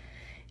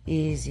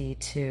 easy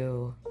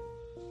to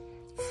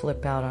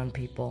flip out on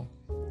people.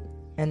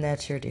 And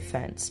that's your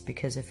defense,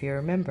 because if you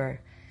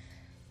remember,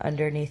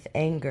 underneath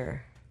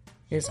anger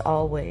is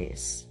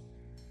always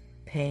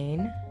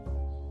pain,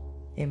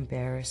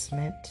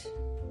 embarrassment,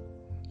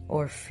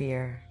 or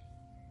fear.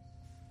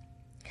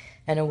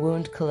 And a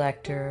wound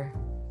collector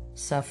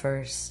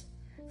suffers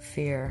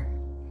fear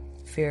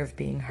of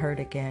being hurt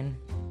again.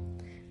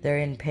 They're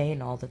in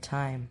pain all the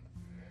time.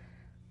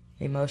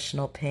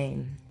 Emotional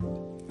pain,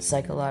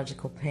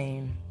 psychological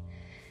pain,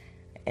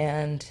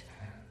 and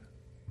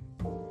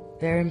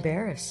they're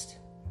embarrassed.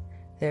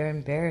 They're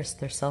embarrassed.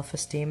 Their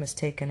self-esteem has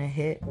taken a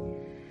hit.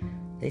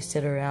 They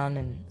sit around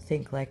and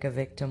think like a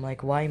victim,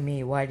 like, why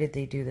me? Why did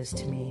they do this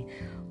to me?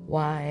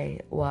 Why?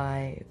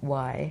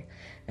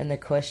 And the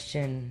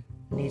question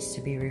needs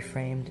to be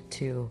reframed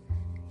to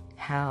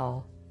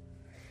how?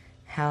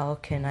 How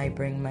can I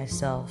bring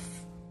myself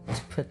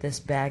to put this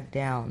bag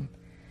down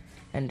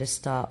and to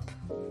stop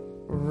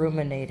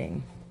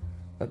ruminating,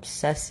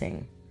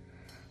 obsessing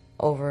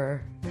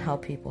over how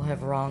people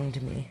have wronged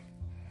me?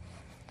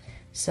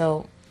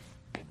 So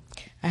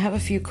I have a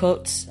few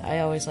quotes I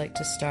always like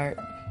to start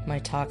my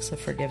talks of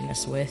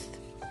forgiveness with.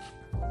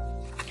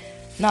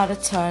 Not a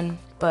ton,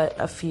 but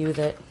a few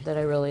that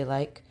I really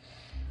like.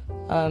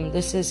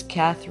 This is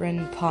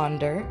Catherine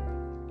Ponder,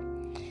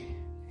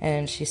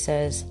 and she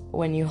says,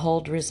 when you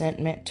hold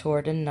resentment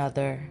toward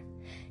another,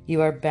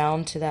 you are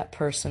bound to that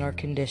person or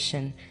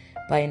condition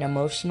by an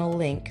emotional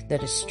link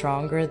that is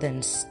stronger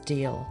than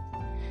steel.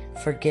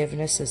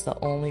 Forgiveness is the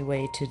only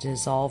way to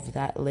dissolve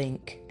that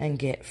link and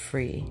get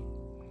free.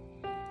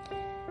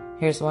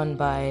 Here's one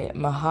by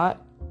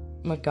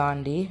Mahatma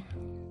Gandhi.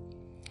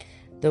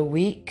 The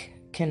weak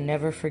can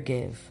never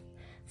forgive.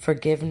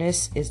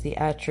 Forgiveness is the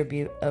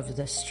attribute of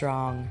the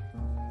strong.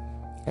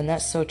 And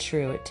that's so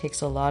true. It takes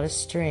a lot of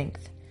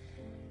strength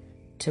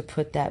to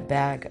put that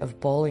bag of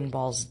bowling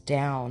balls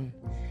down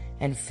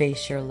and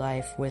face your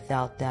life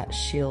without that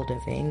shield of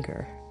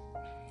anger.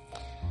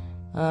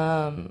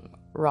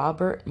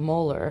 Robert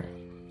Mueller,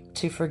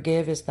 to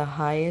forgive is the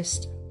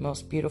highest,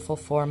 most beautiful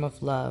form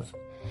of love.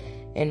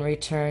 In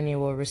return, you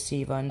will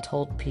receive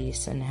untold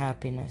peace and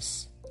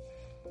happiness.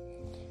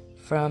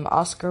 From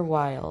Oscar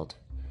Wilde,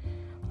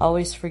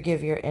 always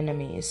forgive your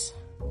enemies.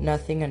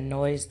 Nothing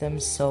annoys them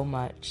so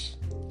much.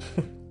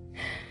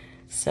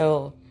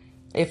 So,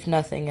 if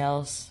nothing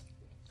else,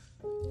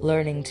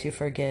 learning to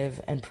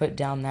forgive and put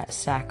down that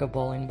sack of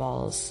bowling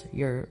balls,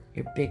 your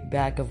big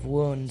bag of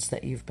wounds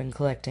that you've been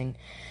collecting,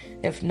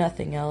 if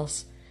nothing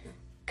else,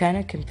 kind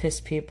of can piss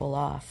people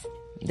off,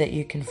 that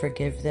you can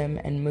forgive them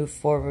and move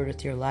forward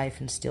with your life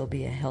and still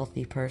be a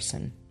healthy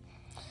person.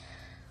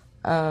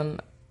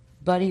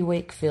 Buddy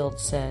Wakefield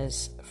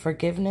says,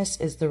 forgiveness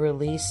is the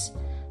release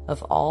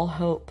of all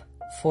hope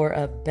for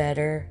a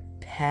better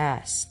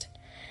past.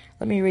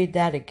 Let me read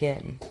that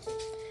again.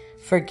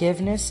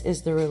 Forgiveness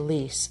is the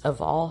release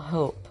of all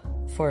hope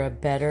for a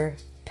better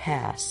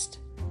past.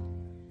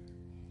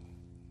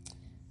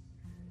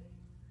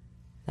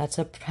 That's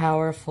a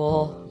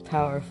powerful,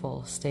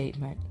 powerful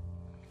statement.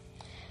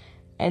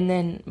 And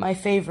then my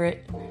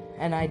favorite,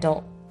 and I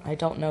don't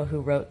know who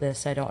wrote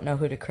this, I don't know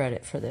who to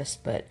credit for this,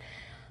 but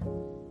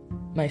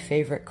my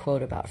favorite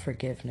quote about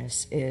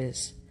forgiveness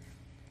is,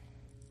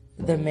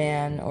 the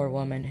man or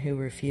woman who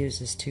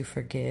refuses to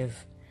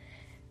forgive,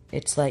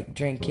 it's like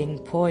drinking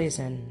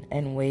poison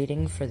and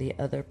waiting for the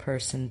other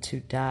person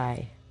to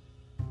die.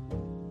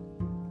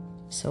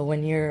 So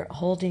when you're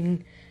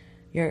holding,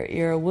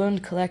 you're a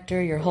wound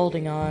collector, you're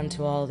holding on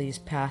to all these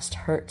past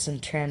hurts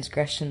and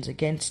transgressions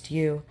against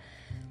you,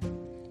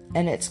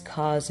 and it's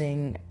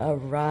causing a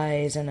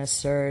rise and a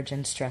surge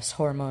in stress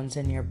hormones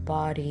in your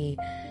body.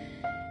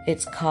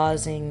 It's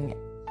causing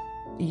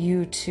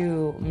you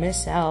to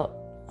miss out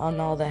on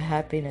all the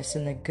happiness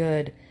and the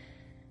good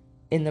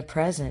in the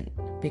present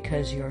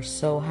because you're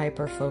so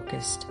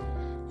hyper-focused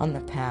on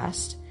the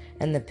past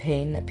and the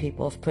pain that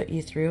people have put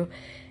you through,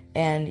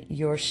 and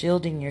you're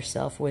shielding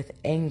yourself with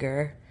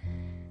anger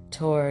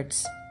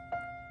towards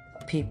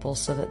people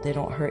so that they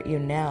don't hurt you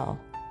now.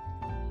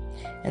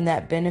 And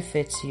that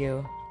benefits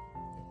you.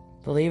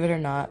 Believe it or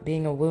not,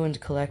 being a wound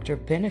collector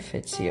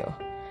benefits you.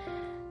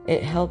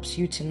 It helps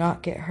you to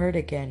not get hurt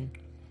again.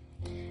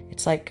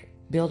 It's like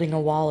building a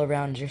wall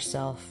around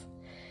yourself.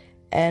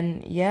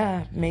 And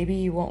yeah, maybe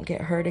you won't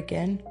get hurt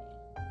again,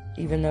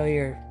 even though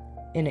you're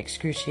in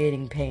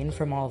excruciating pain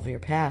from all of your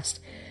past.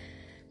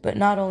 But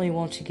not only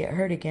won't you get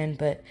hurt again,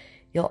 but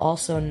you'll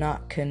also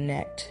not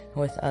connect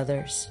with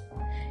others.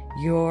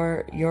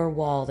 Your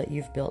wall that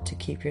you've built to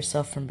keep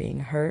yourself from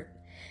being hurt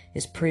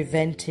is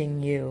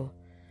preventing you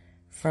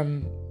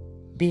from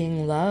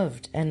being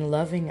loved and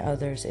loving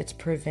others. It's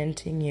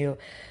preventing you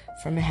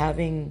from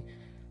having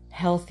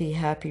healthy,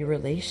 happy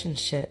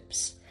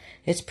relationships.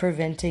 It's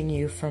preventing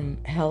you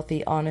from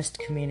healthy, honest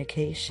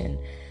communication.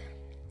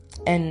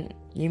 And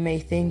you may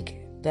think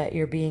that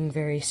you're being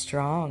very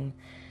strong,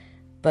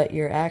 but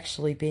you're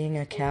actually being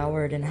a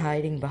coward and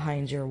hiding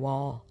behind your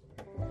wall.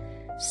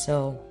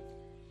 So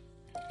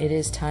it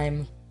is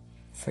time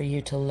for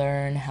you to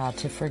learn how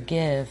to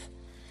forgive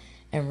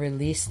and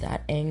release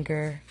that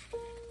anger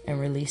and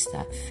release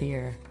that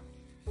fear.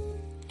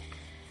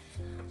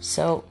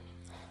 So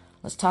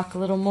let's talk a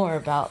little more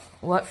about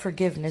what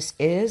forgiveness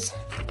is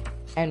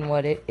and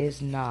what it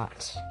is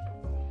not.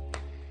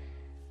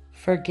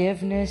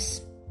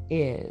 Forgiveness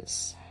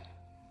is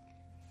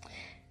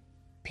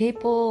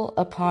people,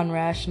 upon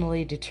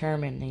rationally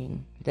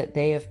determining that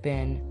they have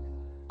been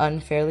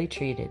unfairly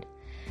treated,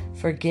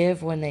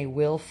 forgive when they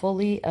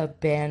willfully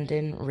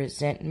abandon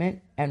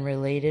resentment and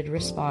related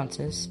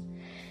responses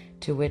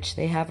to which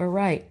they have a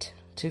right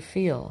to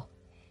feel,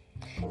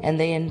 and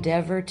they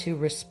endeavor to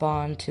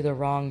respond to the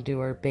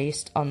wrongdoer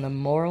based on the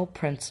moral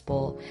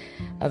principle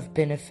of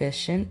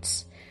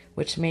beneficence,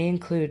 which may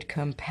include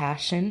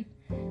compassion,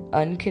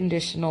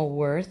 unconditional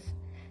worth,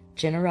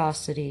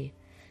 generosity,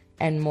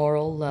 and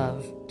moral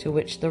love, to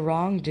which the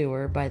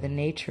wrongdoer, by the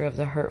nature of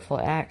the hurtful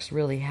acts,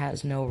 really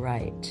has no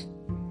right.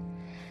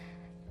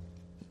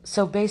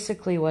 So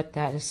basically what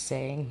that is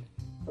saying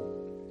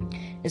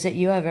is that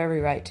you have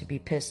every right to be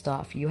pissed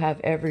off. You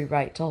have every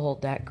right to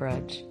hold that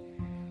grudge.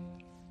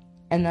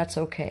 And that's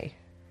okay.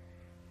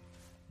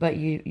 But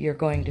you're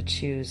going to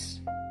choose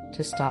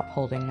to stop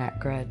holding that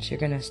grudge. You're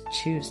going to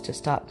choose to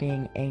stop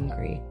being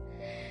angry.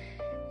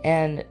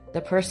 And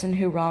the person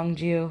who wronged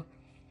you,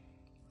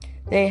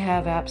 they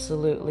have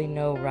absolutely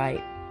no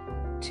right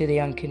to the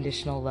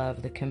unconditional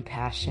love, the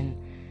compassion,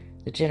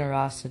 the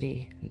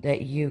generosity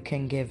that you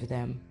can give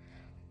them,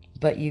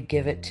 but you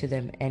give it to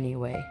them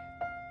anyway.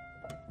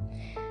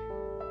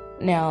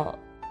 Now,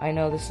 I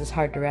know this is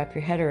hard to wrap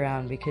your head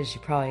around because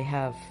you probably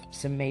have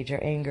some major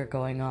anger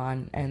going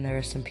on, and there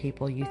are some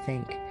people you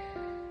think,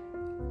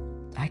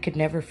 I could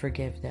never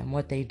forgive them.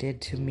 What they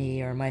did to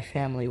me or my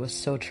family was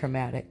so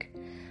traumatic.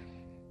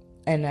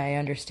 And I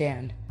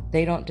understand.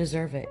 They don't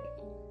deserve it.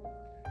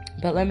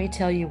 But let me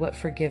tell you what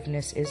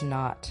forgiveness is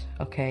not,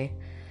 okay?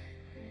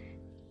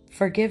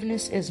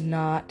 Forgiveness is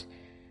not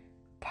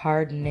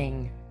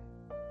pardoning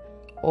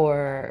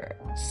or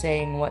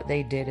saying what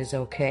they did is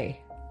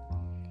okay.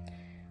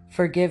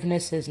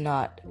 Forgiveness is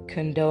not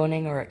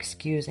condoning or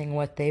excusing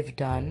what they've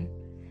done.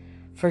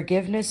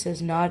 Forgiveness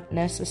is not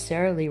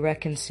necessarily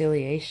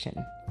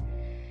reconciliation.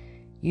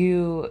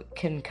 You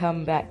can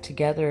come back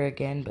together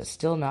again but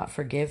still not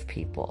forgive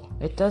people.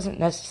 It doesn't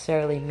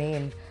necessarily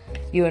mean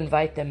you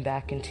invite them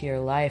back into your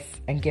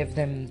life and give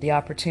them the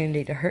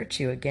opportunity to hurt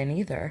you again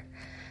either.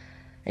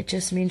 It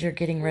just means you're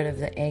getting rid of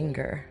the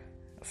anger.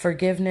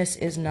 Forgiveness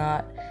is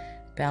not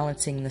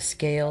balancing the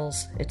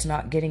scales. It's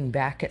not getting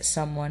back at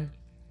someone.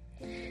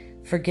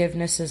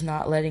 Forgiveness is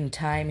not letting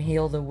time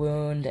heal the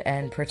wound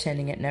and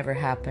pretending it never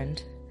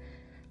happened.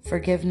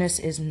 Forgiveness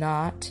is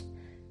not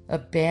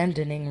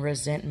abandoning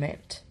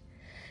resentment.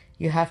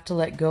 You have to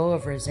let go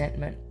of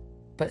resentment,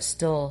 but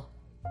still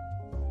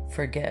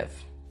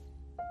forgive.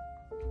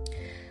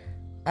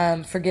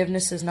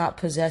 Forgiveness is not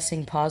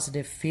possessing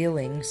positive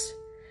feelings.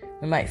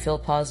 We might feel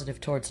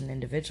positive towards an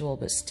individual,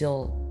 but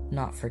still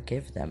not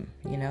forgive them,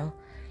 you know?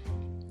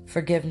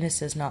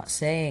 Forgiveness is not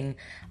saying,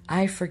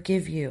 I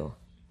forgive you.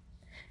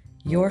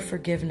 Your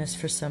forgiveness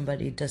for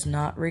somebody does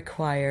not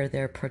require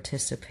their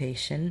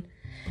participation,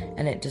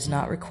 and it does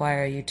not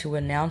require you to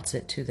announce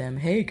it to them.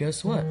 Hey,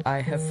 guess what?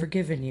 I have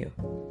forgiven you.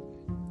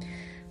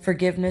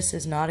 Forgiveness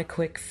is not a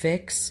quick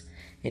fix.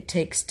 It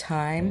takes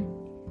time,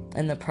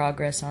 and the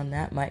progress on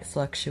that might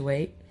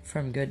fluctuate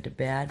from good to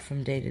bad,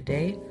 from day to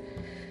day.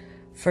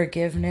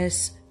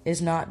 Forgiveness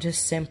is not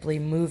just simply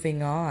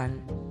moving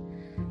on.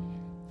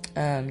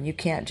 You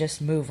can't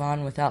just move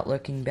on without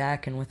looking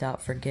back and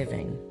without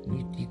forgiving.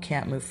 You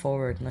can't move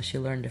forward unless you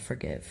learn to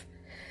forgive.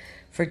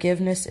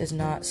 Forgiveness is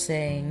not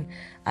saying,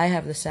 I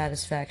have the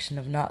satisfaction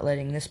of not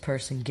letting this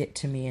person get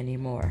to me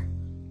anymore.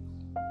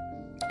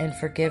 And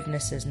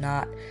forgiveness is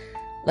not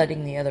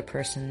letting the other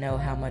person know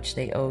how much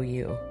they owe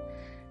you.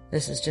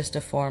 This is just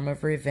a form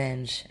of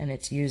revenge, and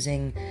it's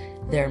using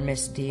their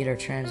misdeed or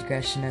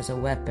transgression as a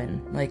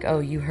weapon. Like, oh,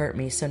 you hurt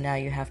me, so now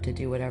you have to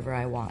do whatever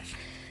I want.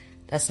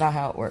 That's not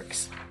how it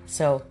works.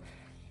 So,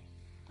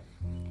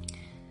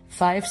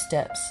 5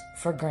 steps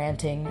for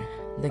granting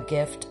the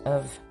gift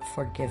of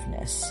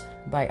forgiveness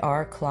by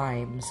R.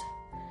 Climbs.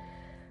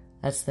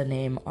 That's the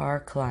name,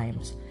 R.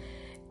 Climbs.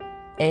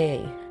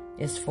 A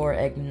is for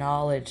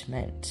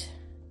acknowledgement.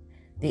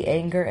 The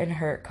anger and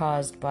hurt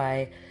caused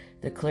by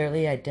the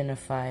clearly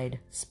identified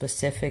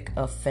specific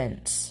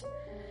offense.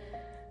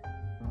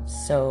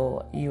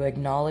 So you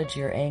acknowledge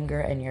your anger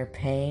and your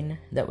pain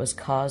that was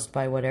caused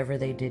by whatever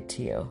they did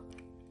to you.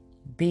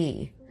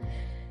 B,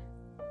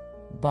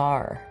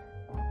 bar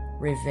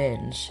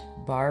revenge,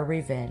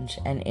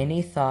 and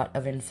any thought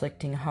of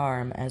inflicting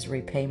harm as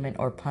repayment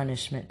or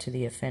punishment to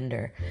the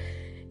offender.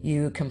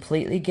 You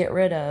completely get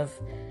rid of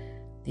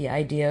the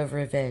idea of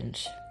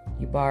revenge.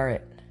 You bar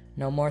it.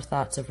 No more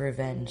thoughts of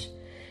revenge.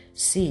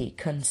 C,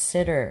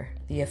 consider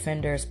the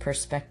offender's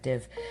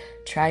perspective.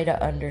 Try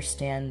to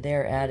understand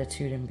their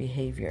attitude and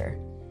behavior.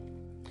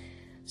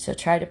 So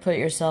try to put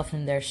yourself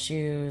in their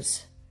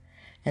shoes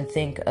and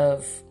think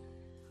of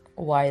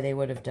why they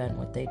would have done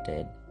what they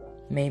did.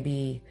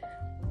 Maybe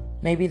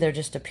they're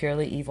just a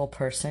purely evil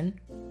person.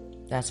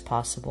 That's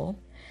possible.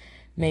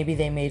 Maybe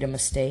they made a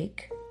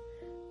mistake.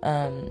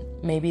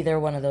 Maybe they're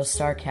one of those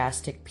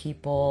sarcastic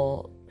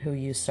people who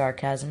use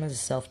sarcasm as a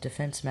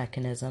self-defense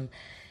mechanism,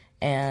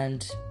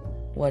 and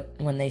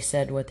when they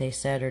said what they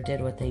said or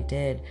did what they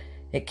did,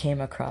 it came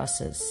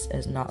across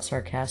as not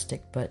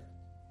sarcastic but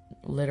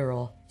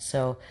literal,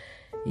 so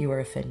you were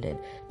offended.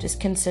 Just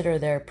consider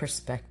their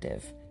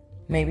perspective.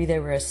 Maybe they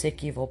were a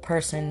sick, evil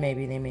person.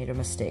 Maybe they made a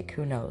mistake.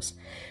 Who knows?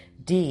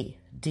 D,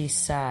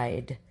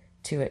 decide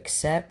to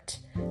accept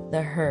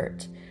the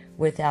hurt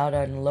without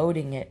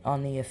unloading it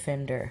on the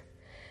offender.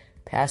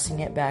 Passing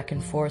it back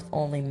and forth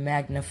only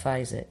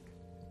magnifies it.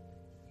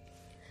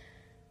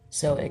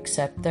 So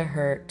accept the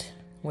hurt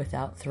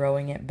without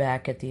throwing it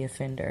back at the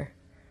offender.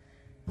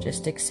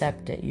 Just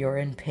accept it. You're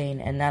in pain,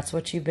 and that's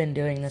what you've been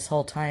doing this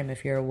whole time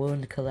if you're a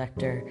wound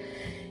collector.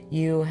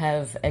 You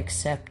have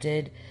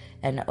accepted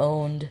and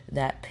owned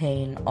that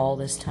pain all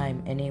this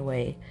time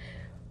anyway,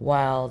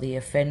 while the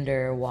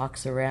offender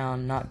walks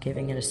around not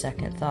giving it a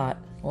second thought,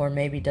 or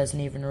maybe doesn't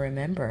even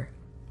remember.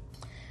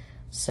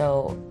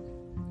 So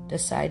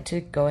decide to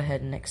go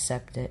ahead and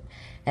accept it.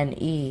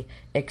 And E,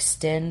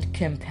 extend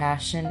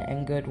compassion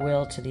and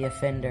goodwill to the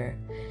offender.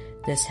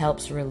 This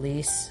helps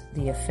release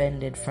the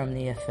offended from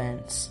the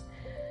offense.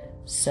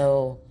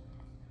 So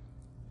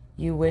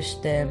you wish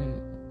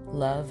them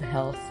love,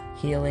 health,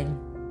 healing,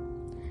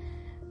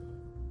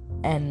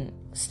 and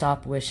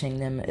stop wishing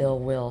them ill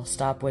will.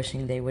 Stop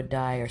wishing they would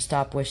die, or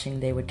stop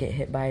wishing they would get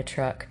hit by a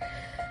truck.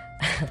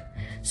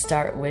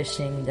 Start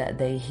wishing that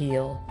they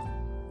heal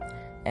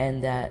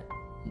and that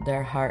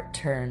their heart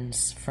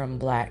turns from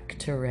black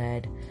to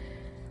red.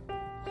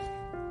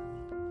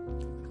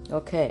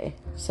 Okay,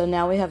 so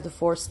now we have the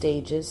 4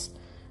 stages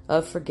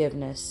of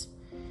forgiveness.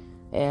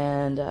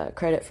 And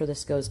credit for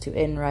this goes to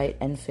Enright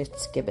and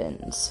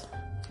Fitzgibbons.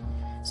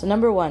 So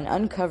number 1,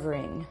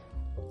 uncovering,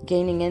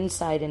 gaining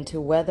insight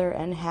into whether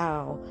and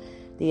how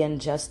the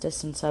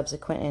injustice and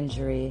subsequent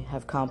injury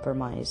have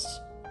compromised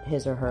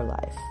his or her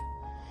life.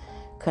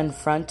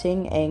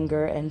 Confronting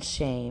anger and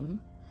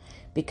shame,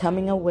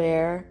 becoming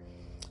aware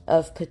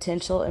of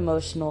potential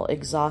emotional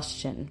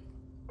exhaustion,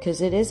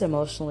 because it is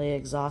emotionally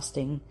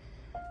exhausting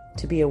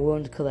to be a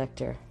wound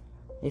collector.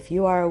 If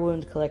you are a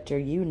wound collector,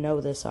 you know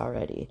this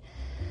already.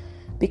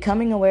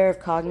 Becoming aware of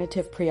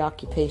cognitive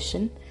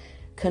preoccupation,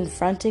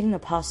 confronting the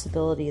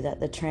possibility that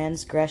the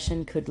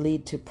transgression could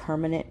lead to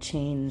permanent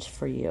change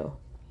for you,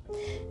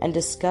 and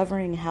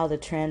discovering how the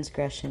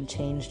transgression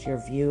changed your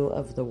view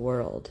of the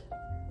world.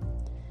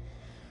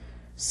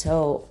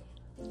 So,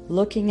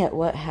 looking at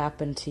what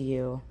happened to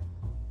you,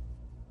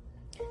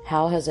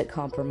 how has it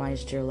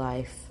compromised your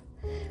life?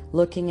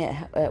 Looking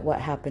at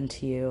what happened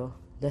to you,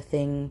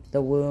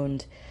 the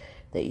wound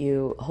that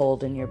you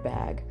hold in your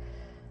bag.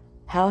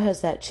 How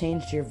has that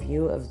changed your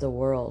view of the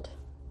world?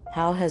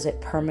 How has it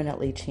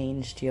permanently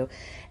changed you?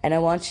 And I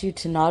want you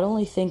to not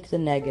only think the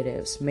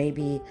negatives.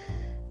 Maybe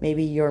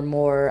you're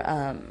more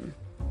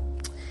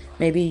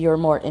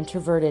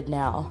introverted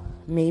now.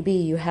 Maybe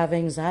you have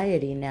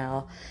anxiety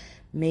now.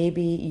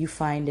 Maybe you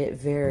find it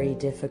very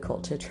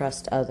difficult to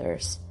trust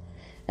others.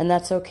 And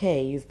that's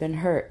okay. You've been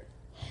hurt.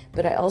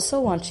 But I also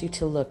want you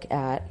to look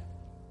at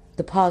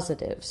the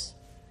positives.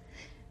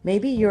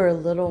 Maybe you're a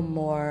little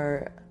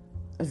more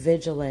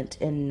vigilant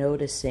in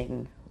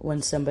noticing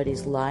when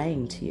somebody's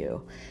lying to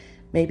you.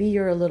 Maybe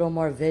you're a little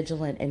more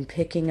vigilant in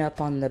picking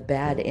up on the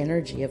bad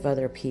energy of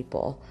other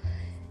people.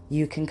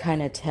 You can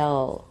kind of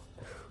tell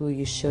who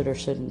you should or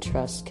shouldn't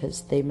trust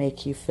because they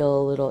make you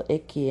feel a little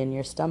icky in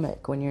your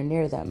stomach when you're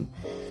near them.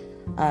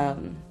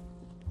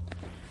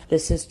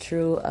 This is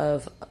true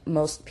of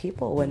most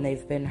people. When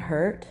they've been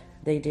hurt,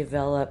 they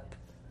develop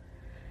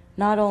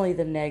not only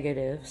the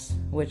negatives,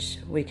 which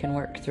we can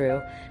work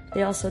through,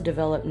 they also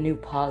develop new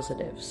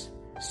positives,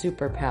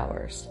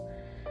 superpowers,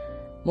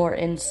 more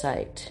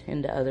insight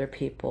into other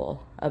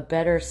people, a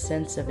better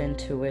sense of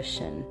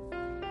intuition.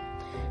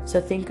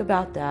 So think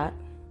about that.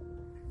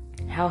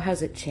 How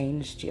has it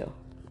changed you?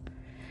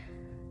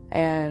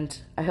 And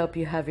I hope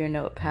you have your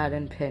notepad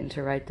and pen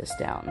to write this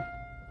down.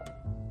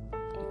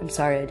 I'm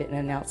sorry I didn't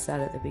announce that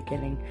at the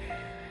beginning.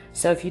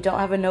 So if you don't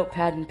have a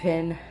notepad and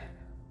pen,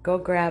 go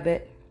grab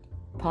it.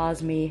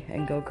 Pause me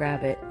and go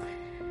grab it,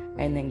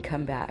 and then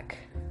come back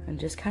and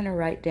just kind of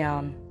write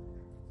down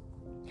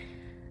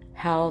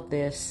how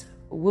this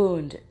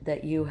wound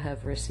that you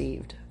have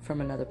received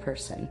from another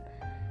person,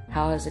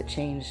 how has it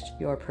changed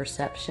your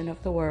perception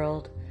of the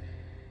world,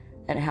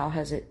 and how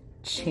has it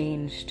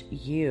changed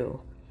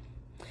you?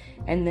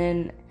 And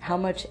then how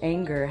much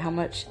anger, how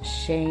much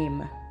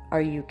shame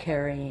are you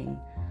carrying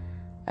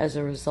as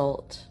a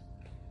result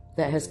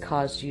that has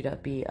caused you to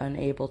be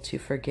unable to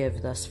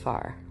forgive thus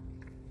far?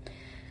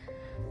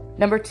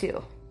 Number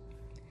 2,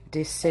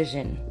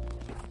 decision.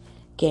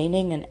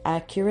 Gaining an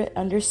accurate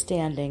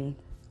understanding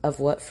of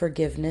what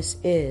forgiveness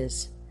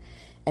is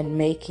and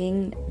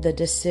making the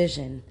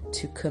decision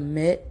to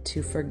commit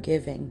to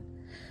forgiving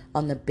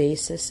on the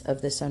basis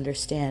of this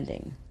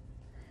understanding.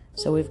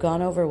 So we've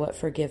gone over what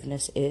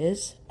forgiveness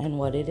is and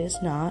what it is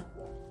not.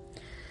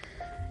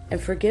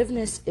 And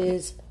forgiveness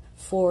is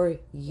for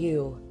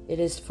you. It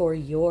is for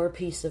your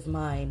peace of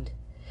mind.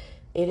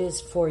 It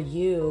is for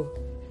you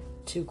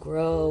to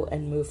grow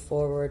and move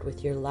forward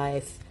with your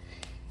life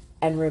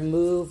and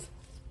remove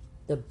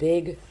the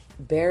big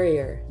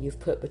barrier you've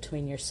put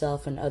between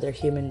yourself and other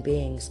human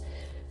beings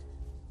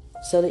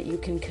so that you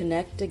can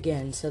connect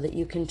again, so that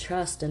you can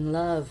trust and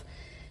love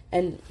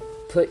and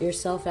put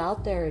yourself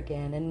out there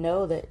again and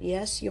know that,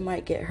 yes, you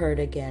might get hurt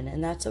again,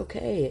 and that's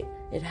okay.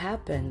 It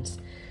happens.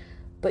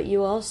 But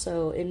you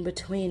also, in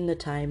between the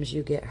times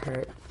you get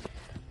hurt,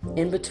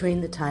 in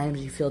between the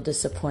times you feel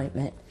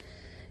disappointment,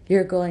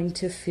 you're going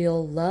to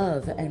feel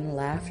love and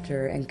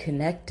laughter and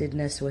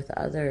connectedness with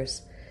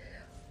others.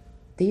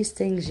 These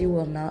things you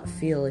will not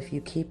feel if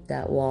you keep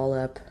that wall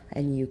up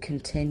and you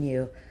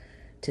continue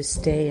to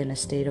stay in a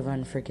state of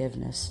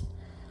unforgiveness.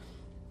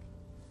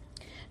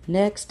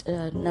 Next,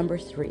 number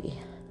 3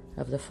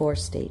 of the 4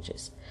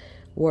 stages,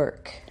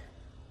 work.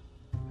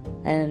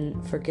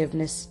 And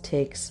forgiveness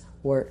takes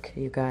work,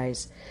 you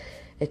guys.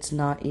 It's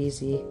not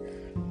easy.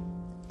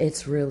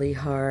 it's really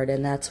hard,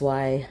 and that's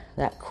why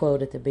that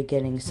quote at the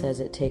beginning says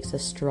it takes a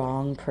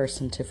strong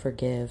person to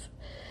forgive.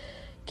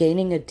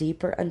 Gaining a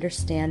deeper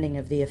understanding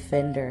of the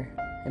offender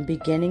and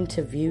beginning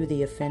to view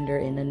the offender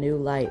in a new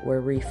light.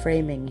 We're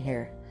reframing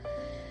here.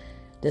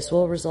 This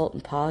will result in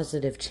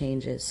positive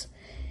changes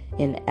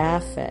in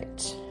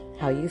affect,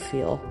 how you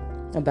feel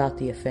about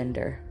the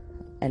offender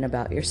and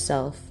about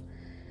yourself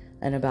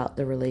and about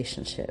the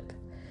relationship.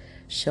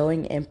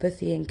 Showing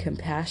empathy and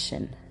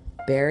compassion,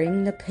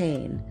 bearing the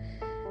pain,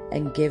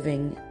 and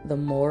giving the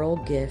moral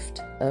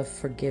gift of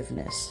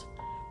forgiveness.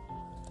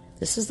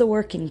 This is the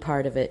working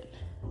part of it.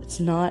 It's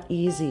not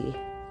easy.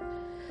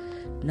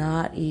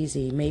 Not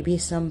easy. Maybe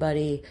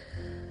somebody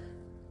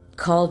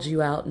called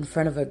you out in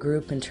front of a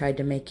group and tried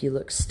to make you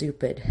look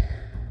stupid,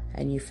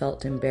 and you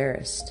felt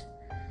embarrassed,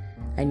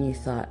 and you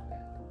thought,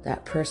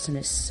 that person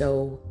is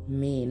so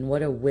mean.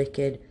 What a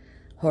wicked,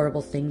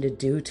 horrible thing to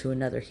do to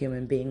another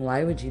human being.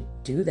 Why would you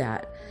do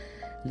that?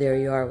 There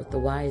you are with the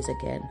whys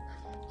again.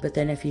 But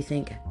then if you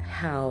think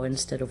how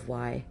instead of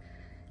why,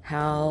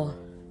 how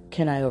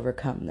can I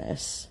overcome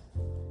this?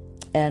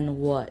 And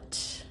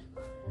what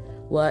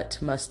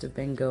must have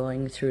been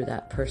going through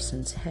that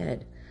person's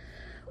head?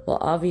 Well,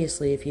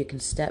 obviously, if you can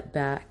step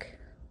back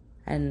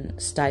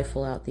and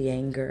stifle out the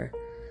anger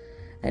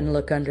and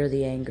look under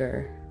the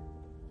anger,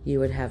 you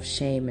would have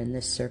shame in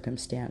this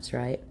circumstance,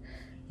 right?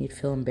 You'd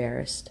feel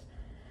embarrassed.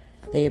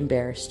 They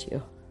embarrassed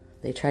you.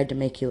 They tried to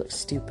make you look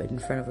stupid in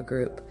front of a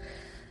group.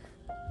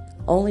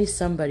 Only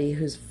somebody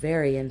who's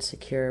very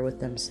insecure with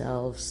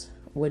themselves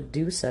would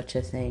do such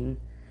a thing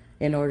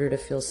in order to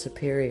feel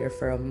superior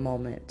for a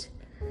moment.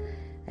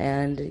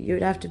 And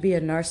you'd have to be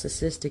a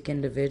narcissistic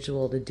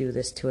individual to do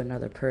this to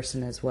another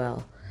person as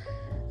well.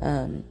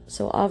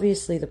 So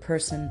obviously the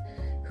person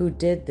who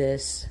did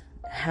this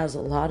has a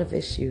lot of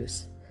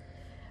issues.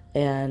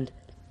 And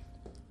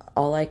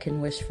all I can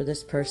wish for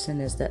this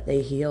person is that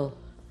they heal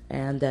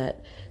and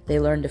that they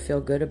learn to feel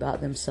good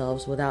about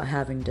themselves without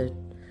having to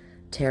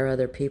tear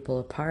other people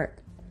apart.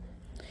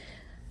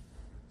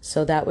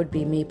 So that would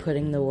be me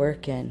putting the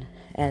work in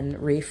and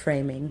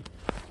reframing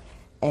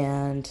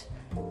and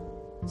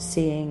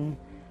seeing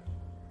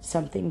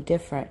something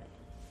different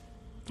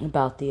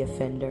about the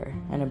offender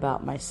and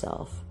about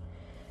myself,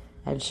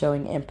 and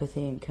showing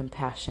empathy and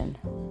compassion.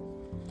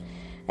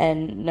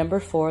 And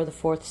number 4, the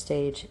 4th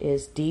stage,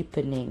 is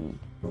deepening,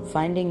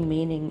 finding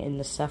meaning in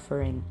the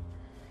suffering,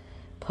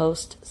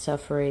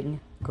 post-suffering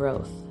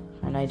growth.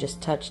 And I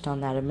just touched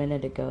on that a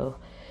minute ago.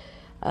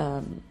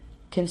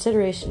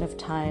 Consideration of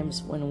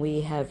times when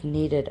we have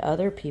needed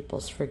other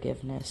people's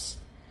forgiveness.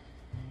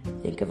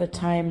 Think of a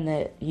time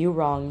that you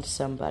wronged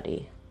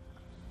somebody.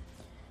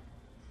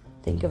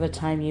 Think of a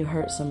time you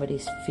hurt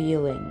somebody's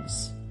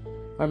feelings,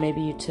 or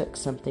maybe you took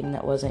something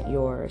that wasn't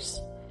yours.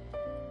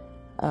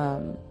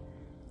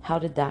 How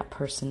did that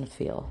person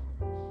feel?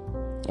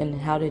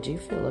 And how did you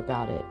feel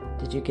about it?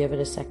 Did you give it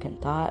a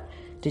second thought?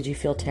 Did you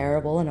feel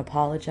terrible and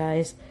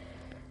apologize?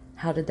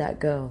 How did that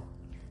go?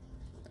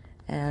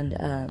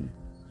 And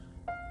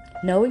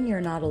knowing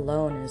you're not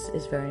alone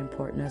is very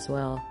important as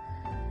well.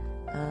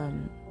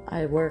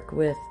 I work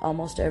with,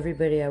 almost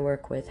everybody I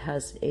work with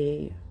has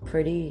a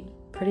pretty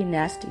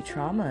nasty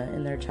trauma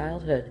in their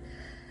childhood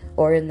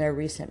or in their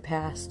recent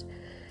past.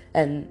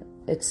 And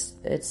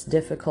it's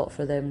difficult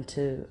for them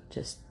to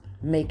just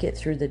make it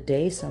through the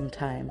day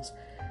sometimes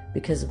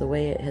because of the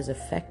way it has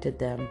affected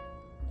them.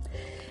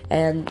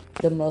 And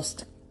the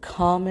most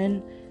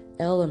common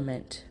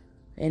element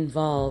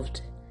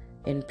involved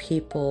in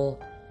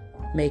people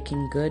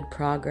making good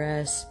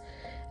progress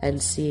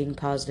and seeing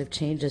positive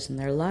changes in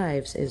their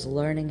lives is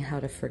learning how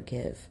to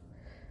forgive.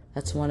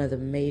 That's one of the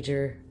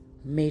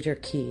major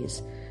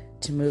keys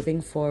to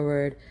moving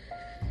forward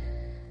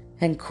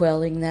and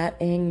quelling that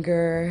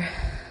anger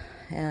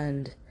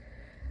and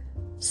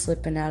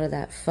slipping out of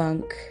that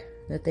funk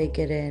that they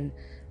get in.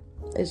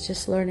 It's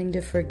just learning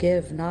to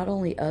forgive not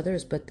only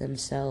others but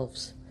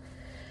themselves.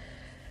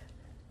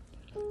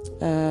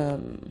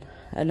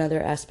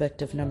 Another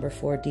aspect of number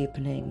 4,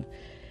 deepening.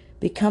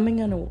 Becoming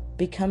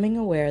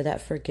aware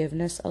that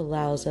forgiveness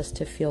allows us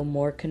to feel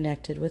more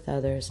connected with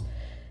others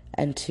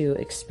and to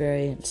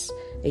experience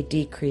a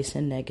decrease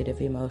in negative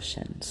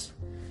emotions.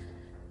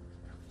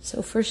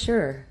 So for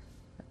sure,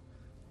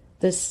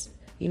 this,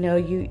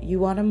 you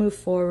want to move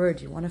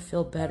forward, you want to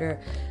feel better,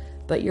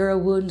 but you're a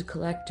wound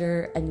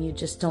collector and you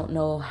just don't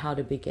know how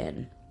to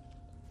begin.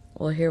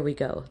 Well, here we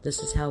go.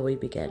 This is how we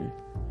begin.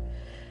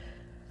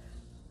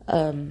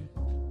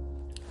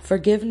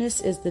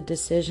 Forgiveness is the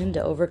decision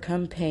to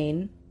overcome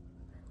pain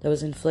that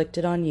was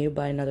inflicted on you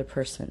by another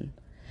person.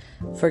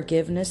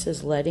 Forgiveness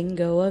is letting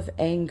go of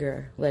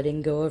anger,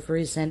 letting go of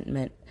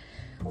resentment,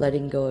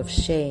 letting go of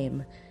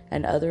shame,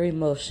 and other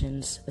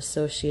emotions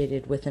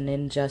associated with an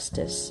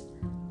injustice.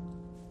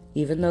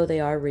 Even though they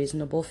are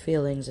reasonable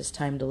feelings, it's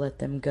time to let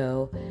them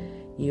go.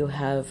 You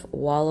have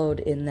wallowed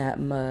in that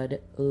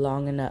mud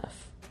long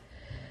enough.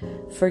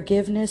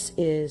 Forgiveness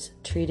is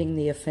treating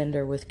the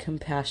offender with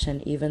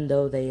compassion even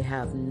though they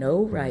have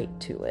no right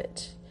to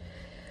it.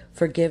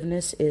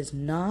 Forgiveness is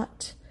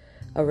not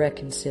a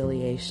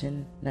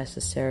reconciliation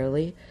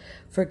necessarily.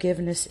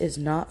 Forgiveness is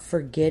not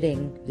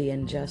forgetting the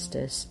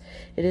injustice.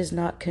 It is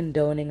not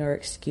condoning or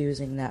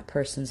excusing that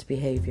person's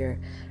behavior.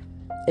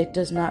 It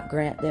does not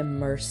grant them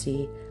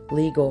mercy,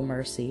 legal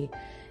mercy.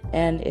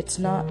 And it's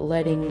not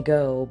letting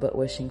go but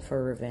wishing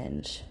for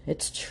revenge.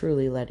 It's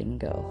truly letting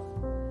go.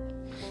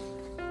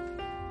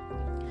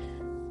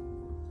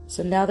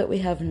 So now that we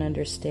have an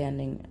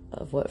understanding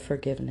of what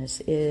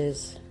forgiveness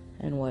is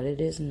and what it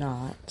is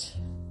not,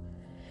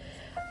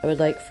 I would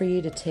like for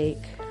you to take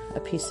a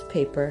piece of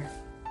paper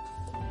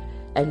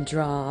and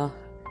draw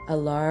a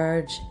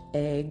large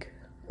egg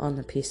on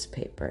the piece of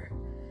paper.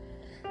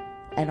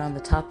 And on the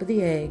top of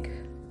the egg,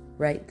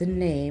 write the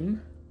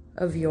name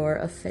of your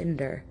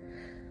offender.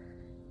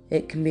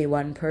 It can be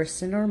one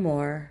person or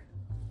more.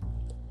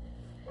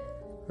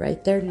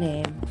 Write their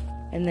name,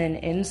 and then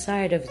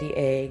inside of the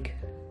egg,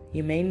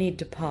 you may need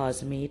to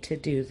pause me to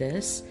do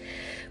this,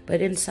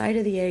 but inside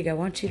of the egg, I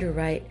want you to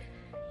write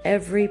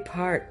every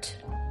part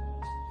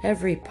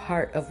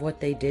of what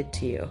they did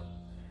to you.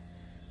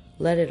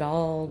 Let it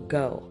all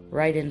go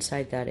right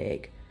inside that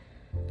egg.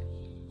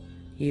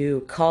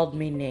 You called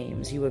me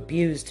names, you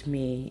abused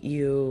me,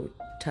 you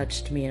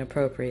touched me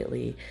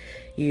inappropriately,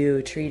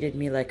 you treated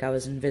me like I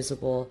was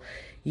invisible,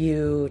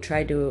 you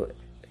tried to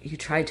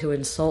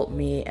insult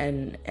me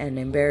and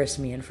embarrass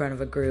me in front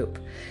of a group,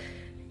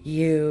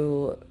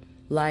 you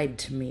lied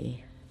to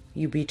me,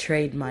 you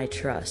betrayed my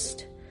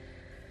trust,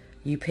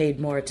 you paid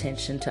more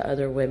attention to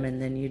other women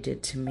than you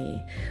did to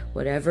me.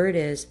 Whatever it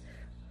is,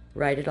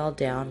 write it all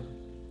down,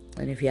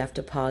 and if you have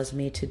to pause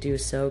me to do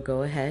so,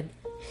 go ahead.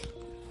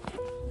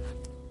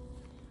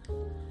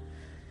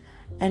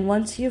 And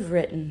once you've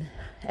written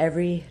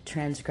every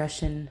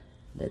transgression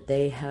that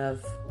they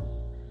have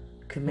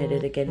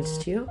committed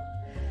against you,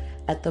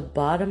 at the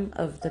bottom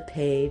of the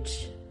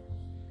page,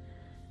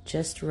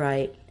 just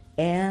write,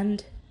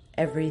 and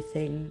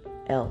everything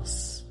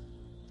else.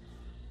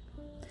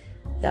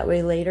 That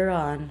way later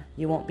on,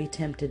 you won't be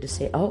tempted to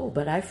say, oh,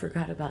 but I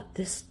forgot about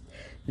this.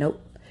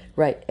 Nope.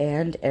 Write,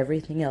 and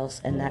everything else,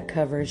 and that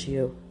covers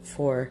you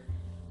for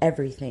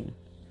everything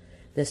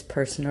this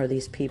person or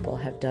these people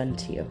have done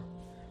to you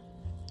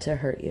to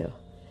hurt you.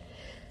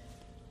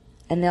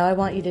 And now I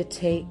want you to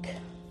take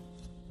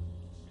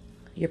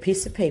your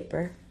piece of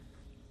paper,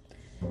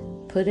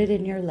 put it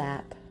in your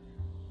lap,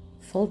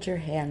 fold your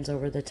hands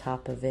over the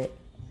top of it,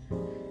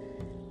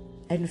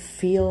 and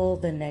feel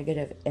the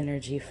negative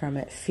energy from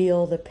it.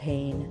 Feel the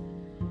pain,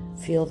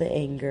 feel the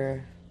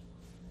anger.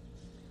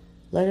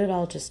 Let it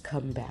all just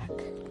come back.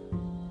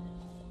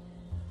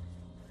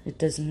 It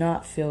does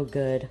not feel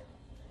good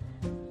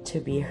to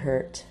be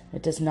hurt.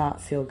 It does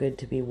not feel good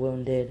to be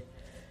wounded.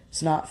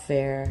 It's not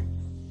fair.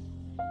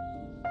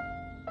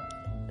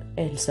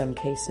 In some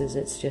cases,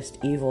 it's just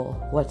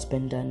evil what's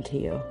been done to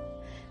you.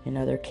 In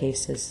other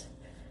cases,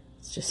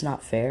 it's just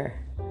not fair.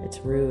 It's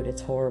rude.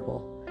 It's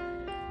horrible.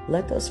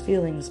 Let those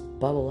feelings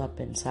bubble up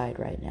inside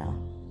right now.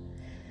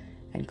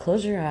 And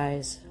close your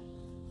eyes.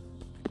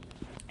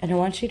 And I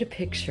want you to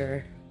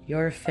picture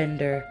your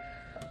offender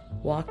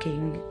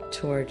walking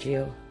toward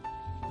you.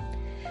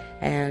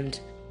 And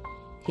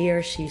he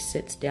or she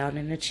sits down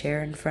in a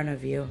chair in front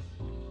of you.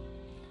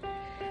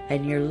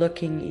 And you're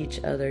looking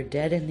each other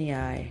dead in the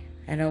eye.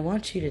 And I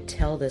want you to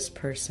tell this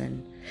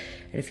person,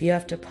 and if you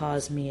have to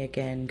pause me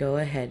again, go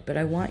ahead, but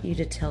I want you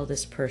to tell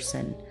this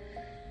person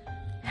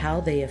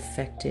how they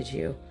affected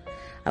you.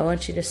 I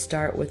want you to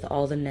start with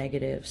all the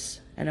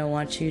negatives, and I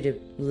want you to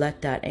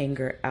let that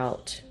anger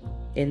out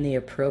in the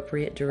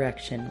appropriate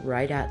direction,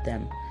 right at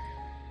them.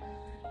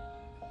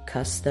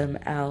 Cuss them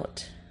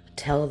out.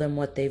 Tell them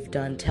what they've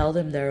done. Tell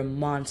them they're a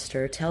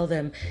monster. Tell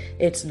them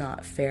it's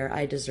not fair.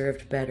 I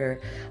deserved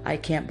better. I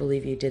can't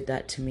believe you did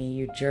that to me,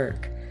 you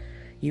jerk.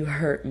 You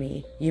hurt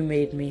me. You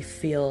made me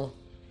feel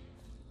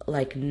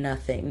like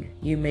nothing.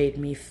 You made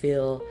me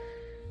feel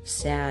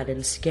sad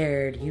and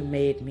scared. You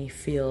made me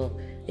feel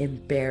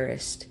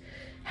embarrassed.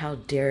 How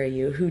dare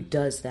you? Who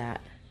does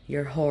that?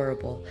 You're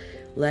horrible.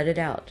 Let it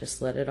out.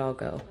 Just let it all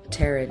go.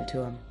 Tear into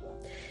them.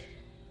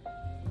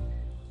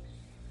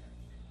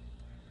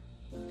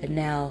 And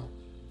now,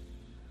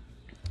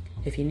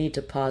 if you need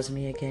to pause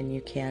me again,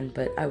 you can,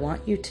 but I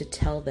want you to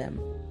tell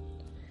them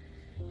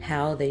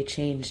how they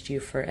changed you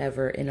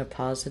forever in a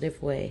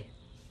positive way.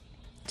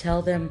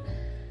 Tell them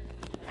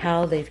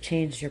how they've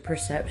changed your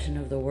perception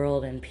of the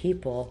world and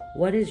people.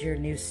 What is your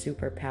new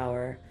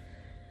superpower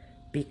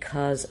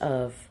because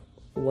of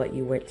what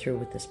you went through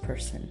with this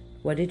person?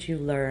 What did you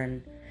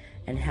learn,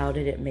 and how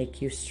did it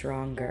make you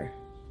stronger?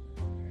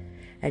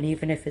 And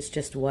even if it's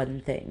just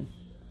one thing,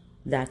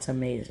 that's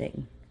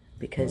amazing,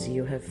 because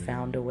you have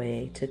found a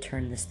way to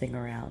turn this thing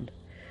around.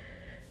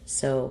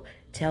 So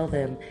tell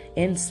them,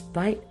 in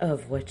spite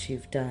of what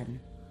you've done,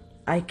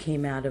 I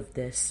came out of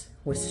this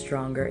with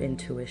stronger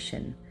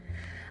intuition.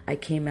 I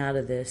came out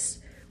of this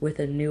with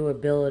a new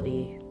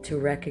ability to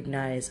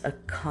recognize a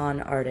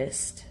con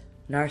artist,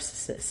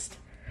 narcissist.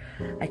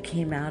 I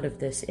came out of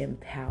this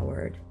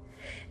empowered,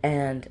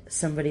 and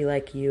somebody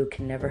like you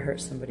can never hurt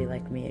somebody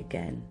like me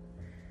again.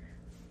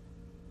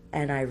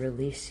 and I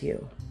release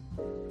you.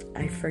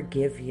 I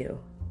forgive you.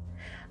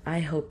 I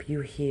hope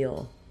you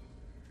heal.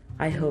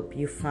 I hope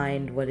you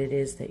find what it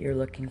is that you're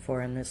looking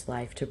for in this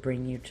life to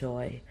bring you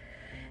joy.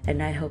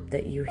 And I hope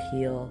that you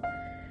heal.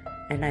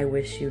 And I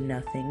wish you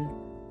nothing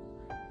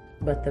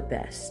but the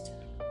best.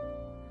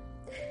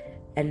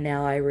 And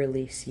now I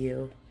release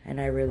you. And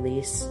I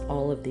release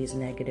all of these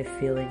negative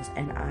feelings.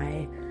 And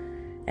I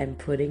am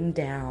putting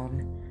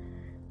down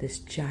this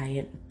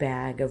giant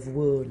bag of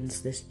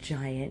wounds, this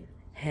giant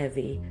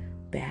heavy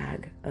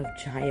bag of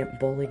giant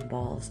bowling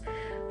balls.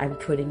 I'm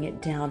putting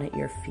it down at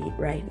your feet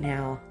right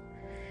now,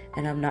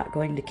 and I'm not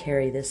going to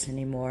carry this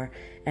anymore.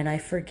 And I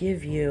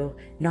forgive you,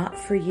 not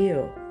for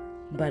you,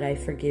 but I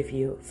forgive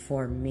you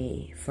for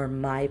me, for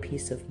my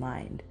peace of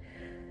mind,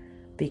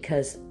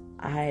 because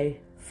I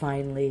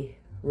finally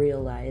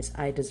realize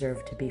I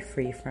deserve to be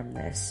free from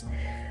this.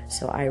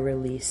 So I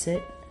release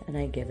it and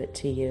I give it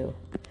to you.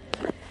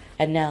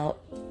 And now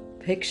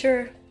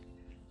picture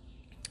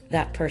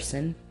that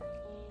person.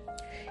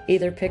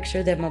 Either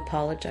picture them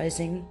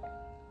apologizing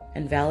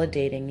and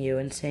validating you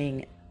and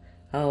saying,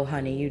 "Oh,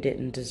 honey, you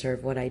didn't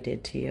deserve what I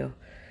did to you.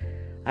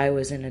 I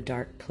was in a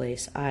dark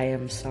place. I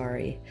am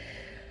sorry."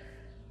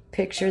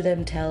 Picture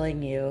them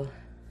telling you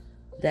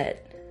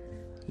that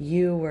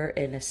you were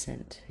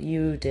innocent.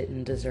 You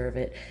didn't deserve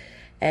it.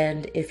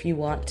 And if you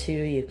want to,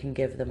 you can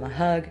give them a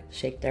hug,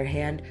 shake their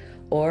hand,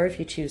 or if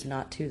you choose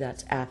not to,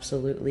 that's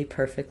absolutely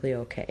perfectly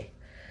okay.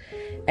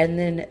 And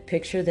then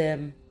picture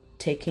them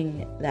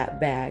taking that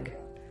bag,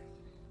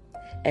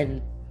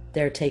 and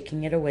they're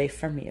taking it away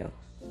from you,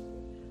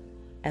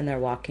 and they're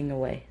walking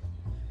away,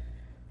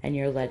 and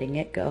you're letting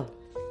it go.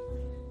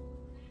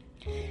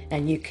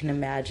 And you can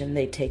imagine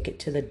they take it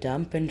to the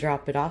dump and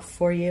drop it off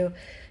for you.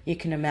 You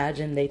can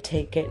imagine they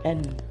take it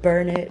and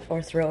burn it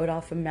or throw it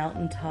off a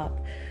mountaintop,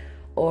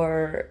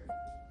 or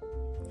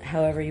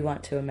however you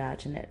want to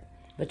imagine it.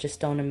 But just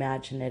don't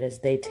imagine it as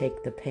they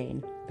take the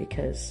pain,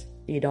 because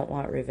you don't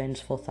want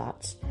revengeful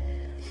thoughts.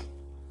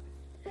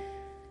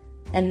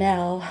 And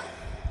now,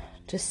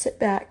 just sit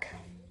back.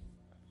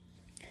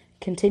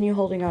 Continue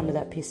holding on to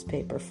that piece of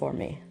paper for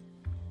me.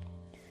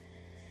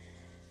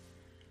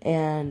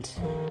 And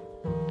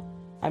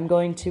I'm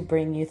going to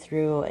bring you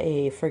through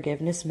a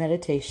forgiveness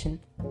meditation.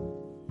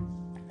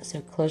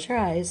 So close your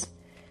eyes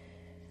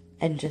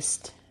and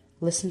just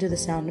listen to the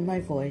sound of my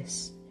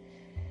voice.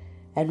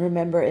 And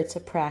remember, it's a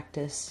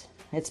practice.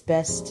 It's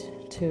best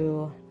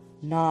to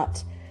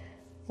not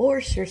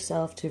force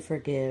yourself to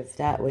forgive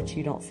that which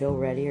you don't feel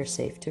ready or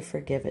safe to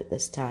forgive at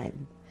this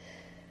time.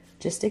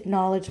 Just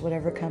acknowledge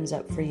whatever comes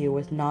up for you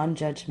with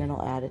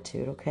non-judgmental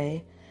attitude,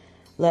 okay?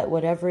 Let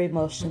whatever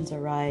emotions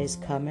arise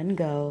come and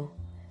go.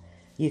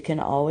 You can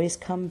always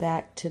come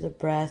back to the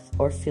breath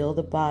or feel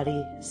the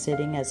body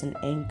sitting as an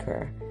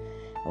anchor.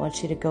 I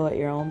want you to go at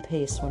your own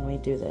pace when we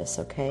do this,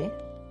 okay?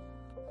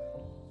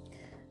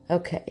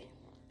 Okay.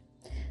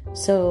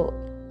 So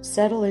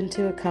settle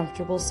into a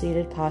comfortable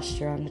seated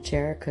posture on a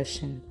chair or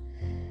cushion.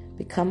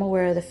 Become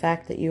aware of the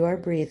fact that you are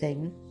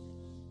breathing.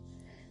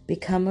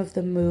 Become of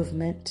the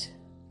movement.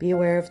 Be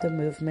aware of the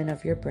movement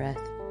of your breath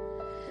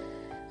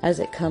as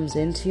it comes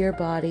into your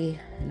body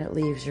and it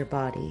leaves your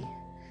body.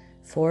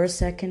 4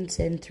 seconds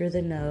in through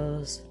the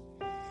nose.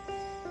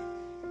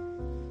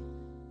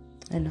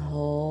 And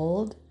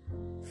hold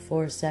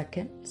 4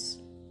 seconds.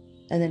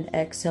 And then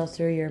exhale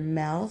through your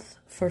mouth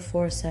for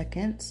 4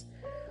 seconds.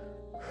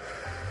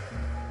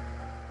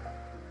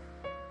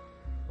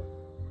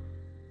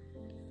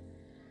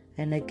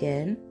 And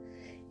again,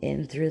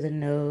 in through the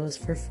nose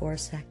for 4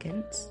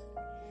 seconds.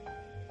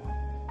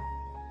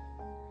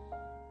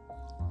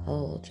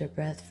 Hold your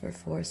breath for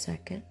 4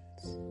 seconds.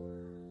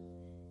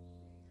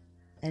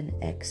 And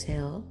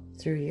exhale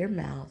through your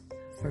mouth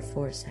for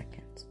 4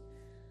 seconds.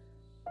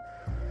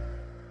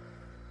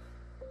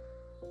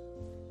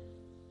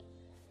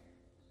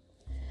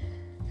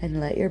 And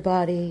let your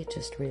body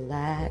just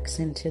relax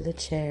into the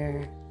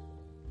chair.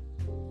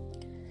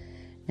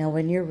 Now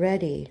when you're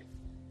ready,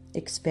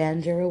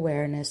 expand your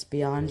awareness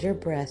beyond your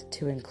breath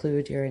to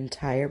include your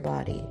entire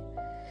body.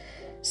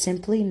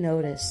 Simply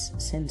notice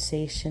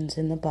sensations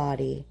in the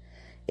body,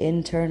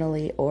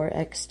 internally or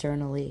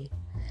externally,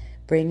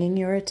 bringing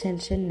your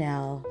attention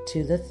now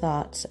to the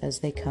thoughts as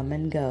they come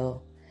and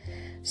go,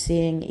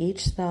 seeing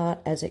each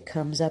thought as it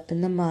comes up in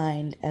the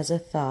mind as a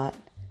thought,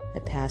 a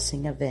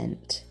passing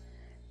event.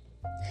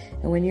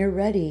 And when you're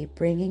ready,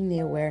 bringing the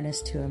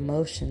awareness to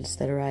emotions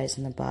that arise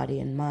in the body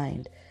and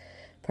mind,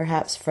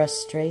 perhaps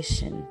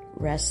frustration,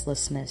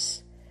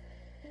 restlessness,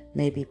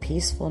 maybe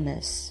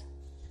peacefulness,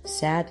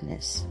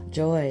 sadness,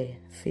 joy,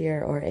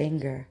 fear, or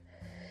anger.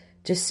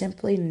 Just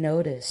simply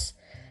notice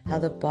how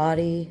the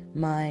body,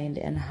 mind,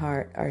 and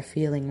heart are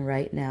feeling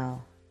right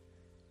now.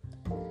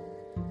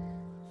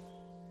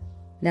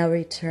 Now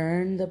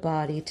return the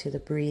body to the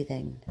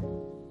breathing.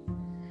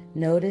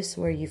 Notice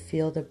where you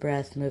feel the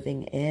breath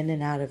moving in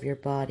and out of your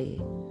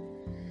body.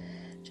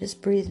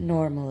 Just breathe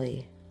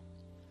normally.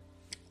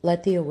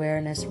 Let the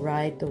awareness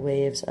ride the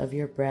waves of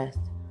your breath.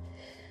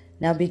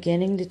 Now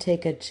beginning to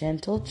take a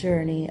gentle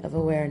journey of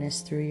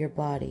awareness through your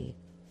body,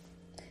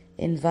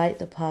 invite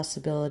the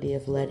possibility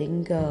of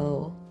letting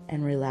go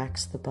and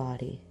relax the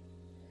body.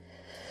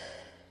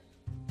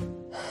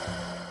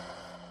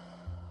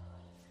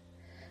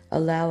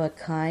 Allow a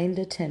kind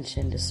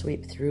attention to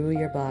sweep through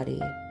your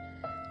body,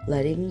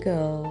 letting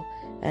go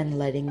and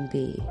letting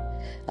be,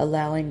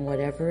 allowing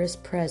whatever is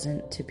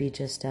present to be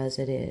just as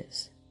it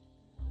is.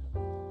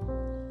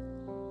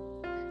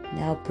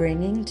 Now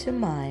bringing to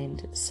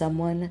mind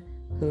someone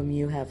whom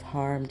you have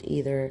harmed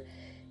either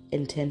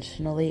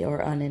intentionally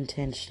or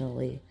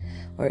unintentionally,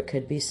 or it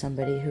could be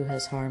somebody who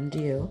has harmed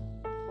you.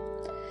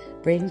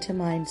 Bring to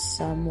mind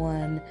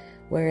someone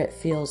where it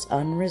feels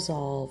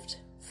unresolved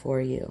for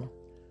you.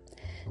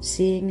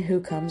 Seeing who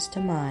comes to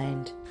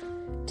mind,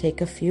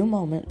 take a few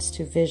moments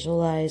to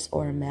visualize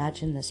or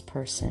imagine this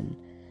person,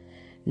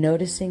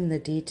 noticing the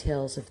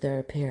details of their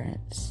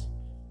appearance.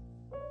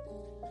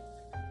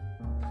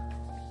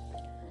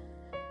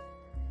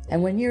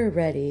 And when you're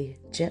ready,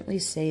 gently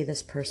say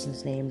this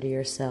person's name to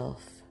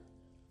yourself.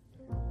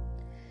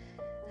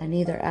 And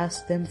either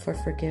ask them for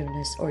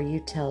forgiveness or you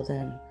tell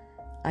them,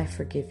 I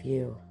forgive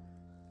you.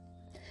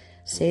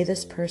 Say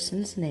this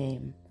person's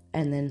name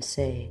and then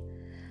say,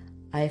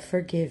 I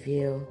forgive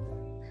you,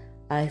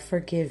 I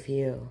forgive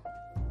you,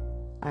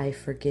 I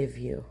forgive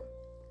you.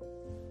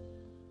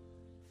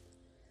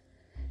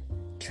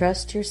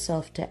 Trust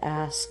yourself to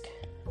ask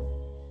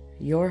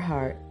your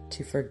heart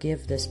to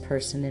forgive this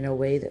person in a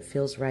way that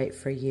feels right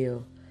for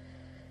you.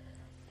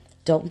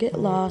 Don't get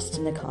lost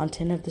in the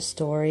content of the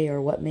story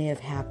or what may have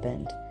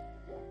happened.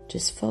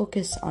 Just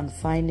focus on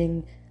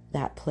finding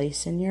that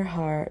place in your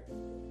heart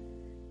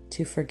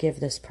to forgive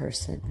this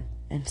person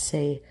and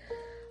say,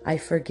 I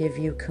forgive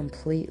you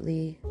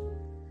completely,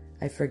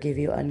 I forgive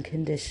you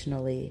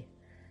unconditionally,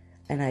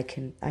 and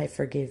I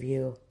forgive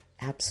you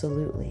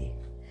absolutely.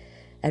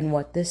 And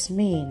what this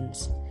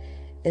means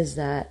is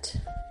that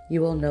you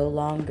will no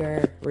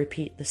longer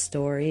repeat the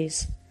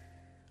stories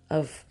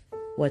of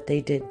what they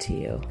did to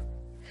you.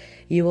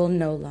 You will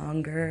no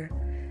longer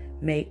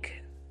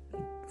make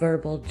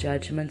verbal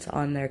judgments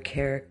on their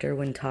character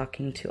when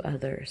talking to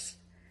others.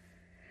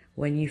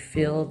 When you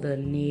feel the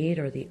need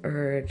or the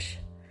urge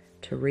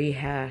to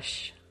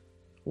rehash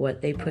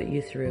what they put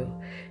you through,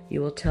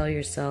 you will tell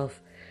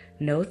yourself,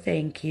 no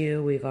thank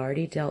you, we've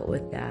already dealt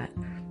with that.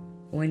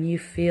 When you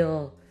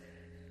feel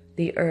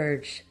the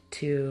urge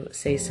to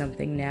say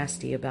something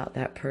nasty about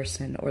that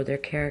person or their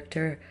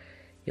character,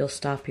 you'll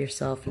stop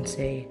yourself and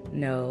say,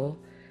 no,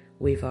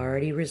 we've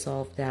already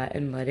resolved that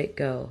and let it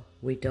go.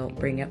 We don't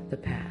bring up the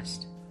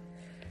past.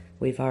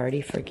 We've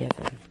already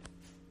forgiven.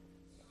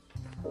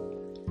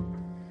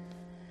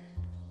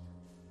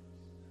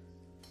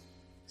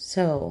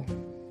 So,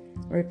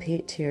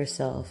 repeat to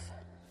yourself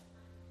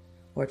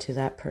or to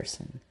that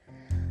person,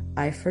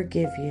 I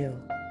forgive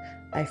you.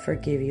 I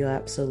forgive you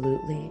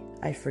absolutely.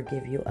 I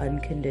forgive you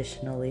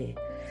unconditionally.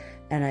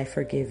 And I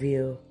forgive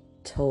you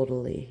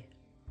totally.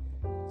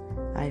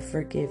 I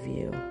forgive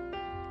you.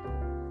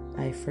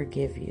 I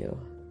forgive you.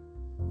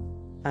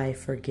 I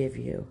forgive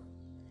you.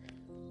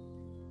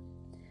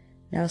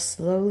 Now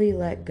slowly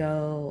let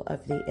go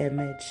of the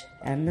image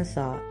and the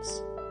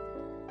thoughts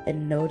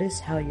and notice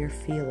how you're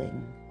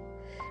feeling,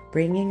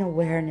 bringing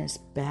awareness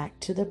back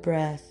to the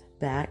breath,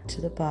 back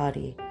to the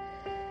body.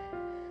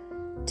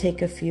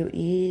 Take a few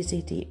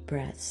easy deep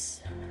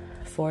breaths.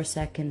 4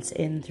 seconds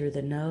in through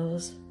the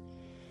nose.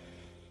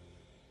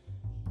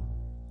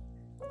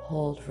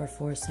 Hold for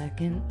 4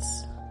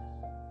 seconds.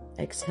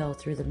 Exhale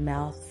through the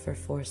mouth for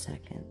 4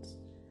 seconds.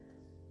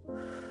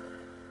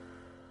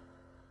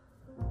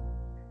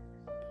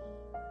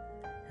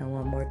 And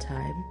one more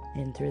time,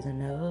 in through the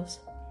nose.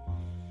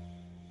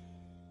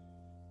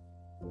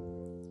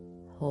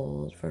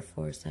 Hold for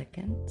 4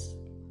 seconds.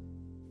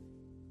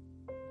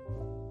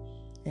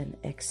 And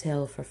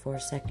exhale for 4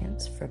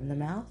 seconds from the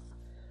mouth.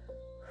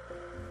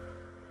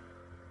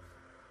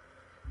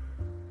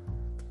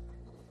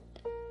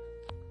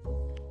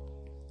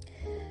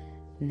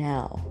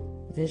 Now,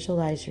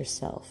 visualize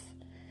yourself.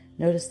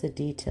 Notice the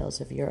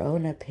details of your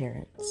own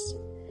appearance.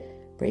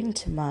 Bring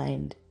to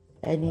mind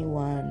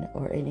anyone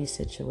or any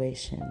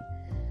situation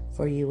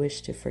for you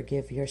wish to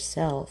forgive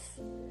yourself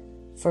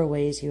for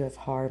ways you have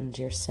harmed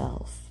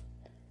yourself.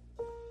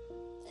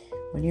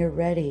 When you're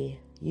ready,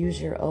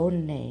 use your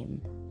own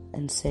name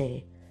and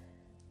say,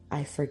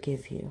 I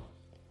forgive you.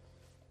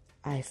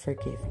 I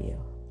forgive you.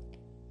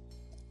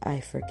 I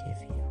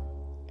forgive you.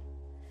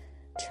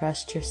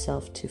 Trust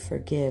yourself to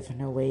forgive in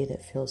a way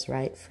that feels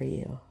right for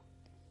you.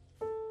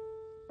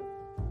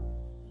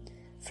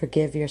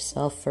 Forgive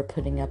yourself for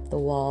putting up the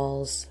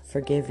walls.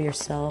 Forgive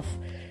yourself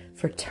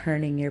for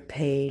turning your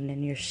pain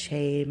and your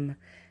shame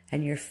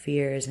and your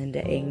fears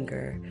into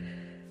anger.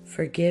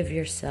 Forgive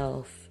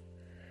yourself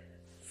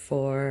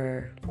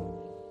for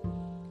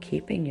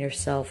keeping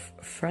yourself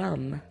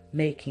from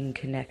making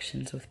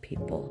connections with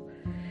people.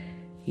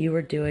 You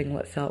were doing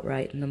what felt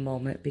right in the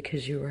moment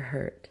because you were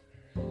hurt.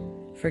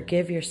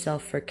 Forgive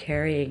yourself for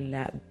carrying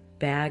that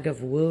bag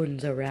of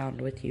wounds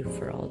around with you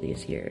for all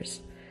these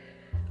years.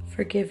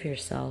 Forgive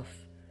yourself.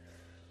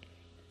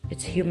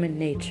 It's human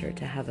nature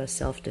to have a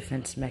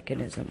self-defense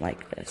mechanism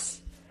like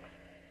this.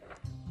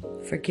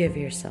 Forgive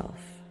yourself.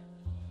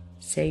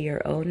 Say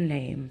your own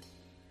name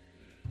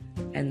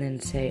and then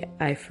say,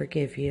 I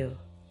forgive you.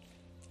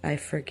 I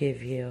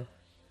forgive you.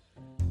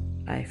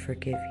 I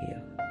forgive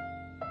you.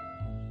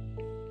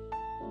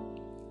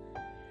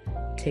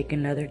 Take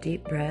another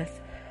deep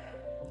breath.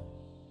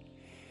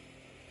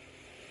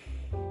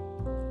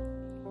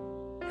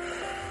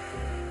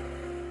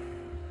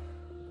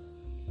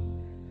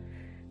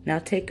 Now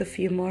take a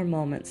few more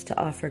moments to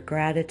offer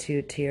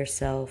gratitude to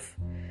yourself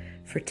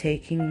for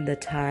taking the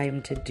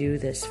time to do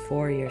this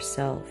for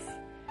yourself.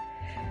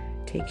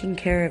 Taking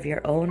care of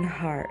your own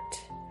heart,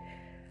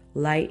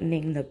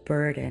 lightening the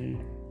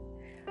burden,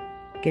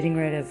 getting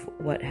rid of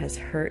what has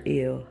hurt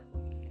you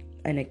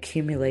and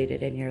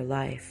accumulated in your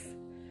life,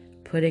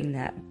 putting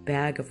that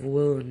bag of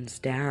wounds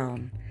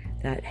down,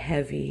 that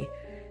heavy,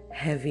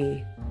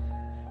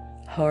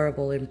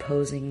 horrible,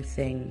 imposing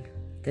thing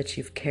that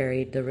you've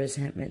carried, the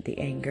resentment, the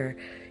anger,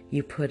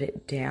 you put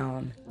it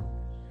down.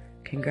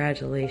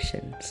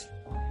 Congratulations.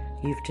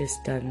 You've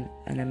just done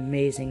an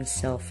amazing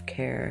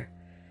self-care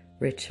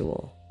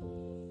ritual.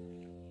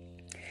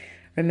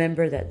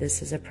 Remember that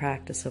this is a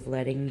practice of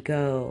letting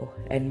go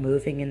and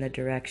moving in the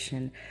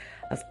direction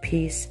of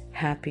peace,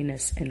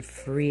 happiness, and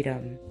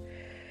freedom.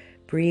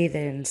 Breathe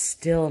in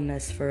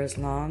stillness for as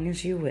long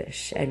as you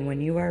wish, and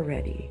when you are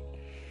ready,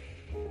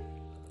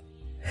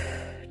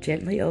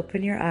 gently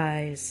open your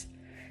eyes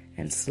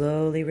and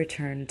slowly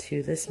return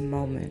to this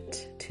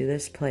moment, to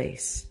this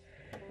place,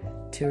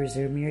 to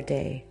resume your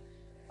day,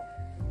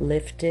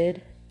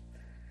 lifted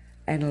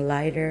and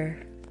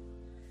lighter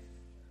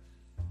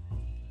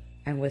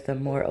and with a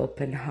more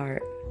open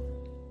heart,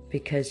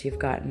 because you've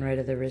gotten rid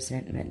of the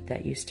resentment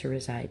that used to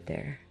reside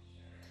there.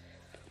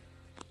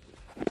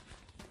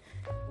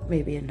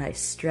 Maybe a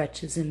nice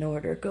stretch is in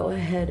order. Go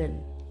ahead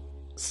and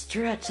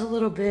stretch a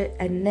little bit.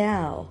 And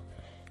now,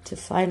 to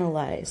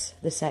finalize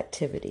this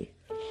activity,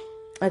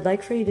 I'd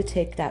like for you to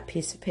take that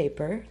piece of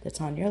paper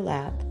that's on your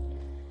lap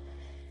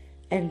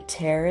and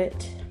tear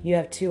it. You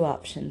have two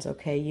options,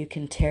 okay? You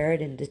can tear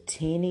it into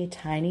teeny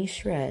tiny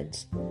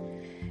shreds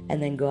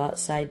and then go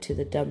outside to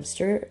the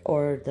dumpster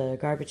or the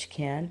garbage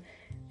can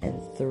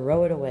and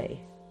throw it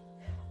away.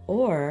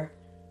 Or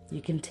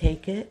you can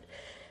take it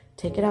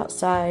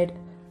outside,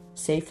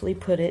 safely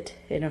put it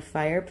in a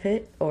fire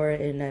pit or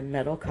in a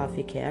metal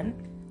coffee can,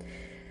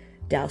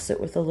 douse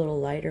it with a little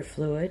lighter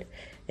fluid.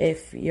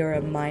 If you're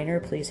a minor,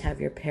 please have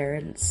your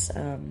parents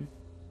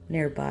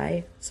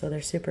nearby so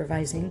they're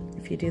supervising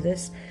if you do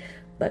this.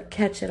 But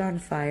catch it on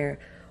fire,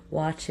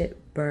 watch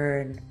it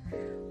burn,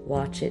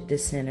 watch it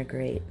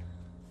disintegrate.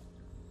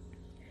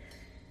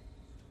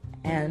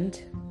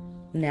 And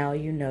now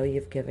you know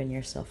you've given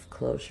yourself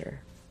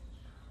closure.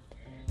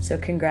 So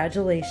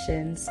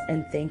congratulations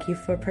and thank you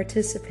for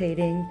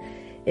participating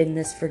in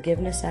this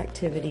forgiveness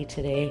activity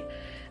today.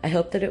 I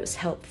hope that it was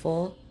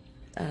helpful.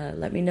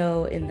 Let me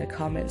know in the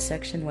comments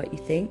section what you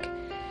think.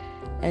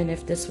 And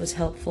if this was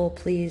helpful,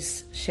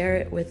 please share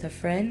it with a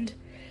friend.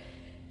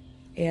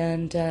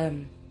 And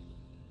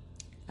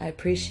I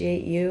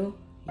appreciate you.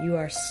 You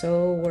are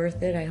so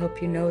worth it. I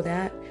hope you know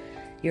that.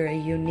 You're a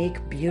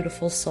unique,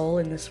 beautiful soul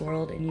in this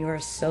world, and you are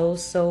so,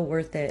 so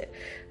worth it.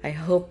 I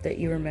hope that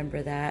you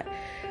remember that,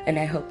 and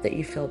I hope that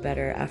you feel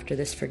better after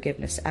this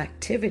forgiveness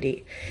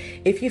activity.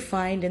 If you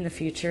find in the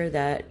future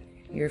that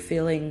you're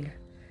feeling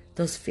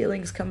those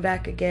feelings come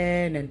back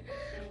again, and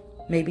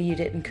maybe you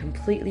didn't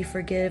completely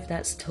forgive,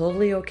 that's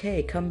totally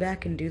okay. Come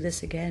back and do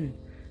this again,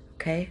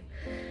 okay?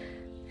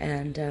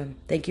 And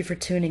thank you for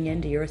tuning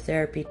in to Your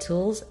Therapy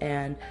Tools,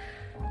 and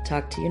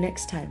talk to you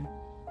next time.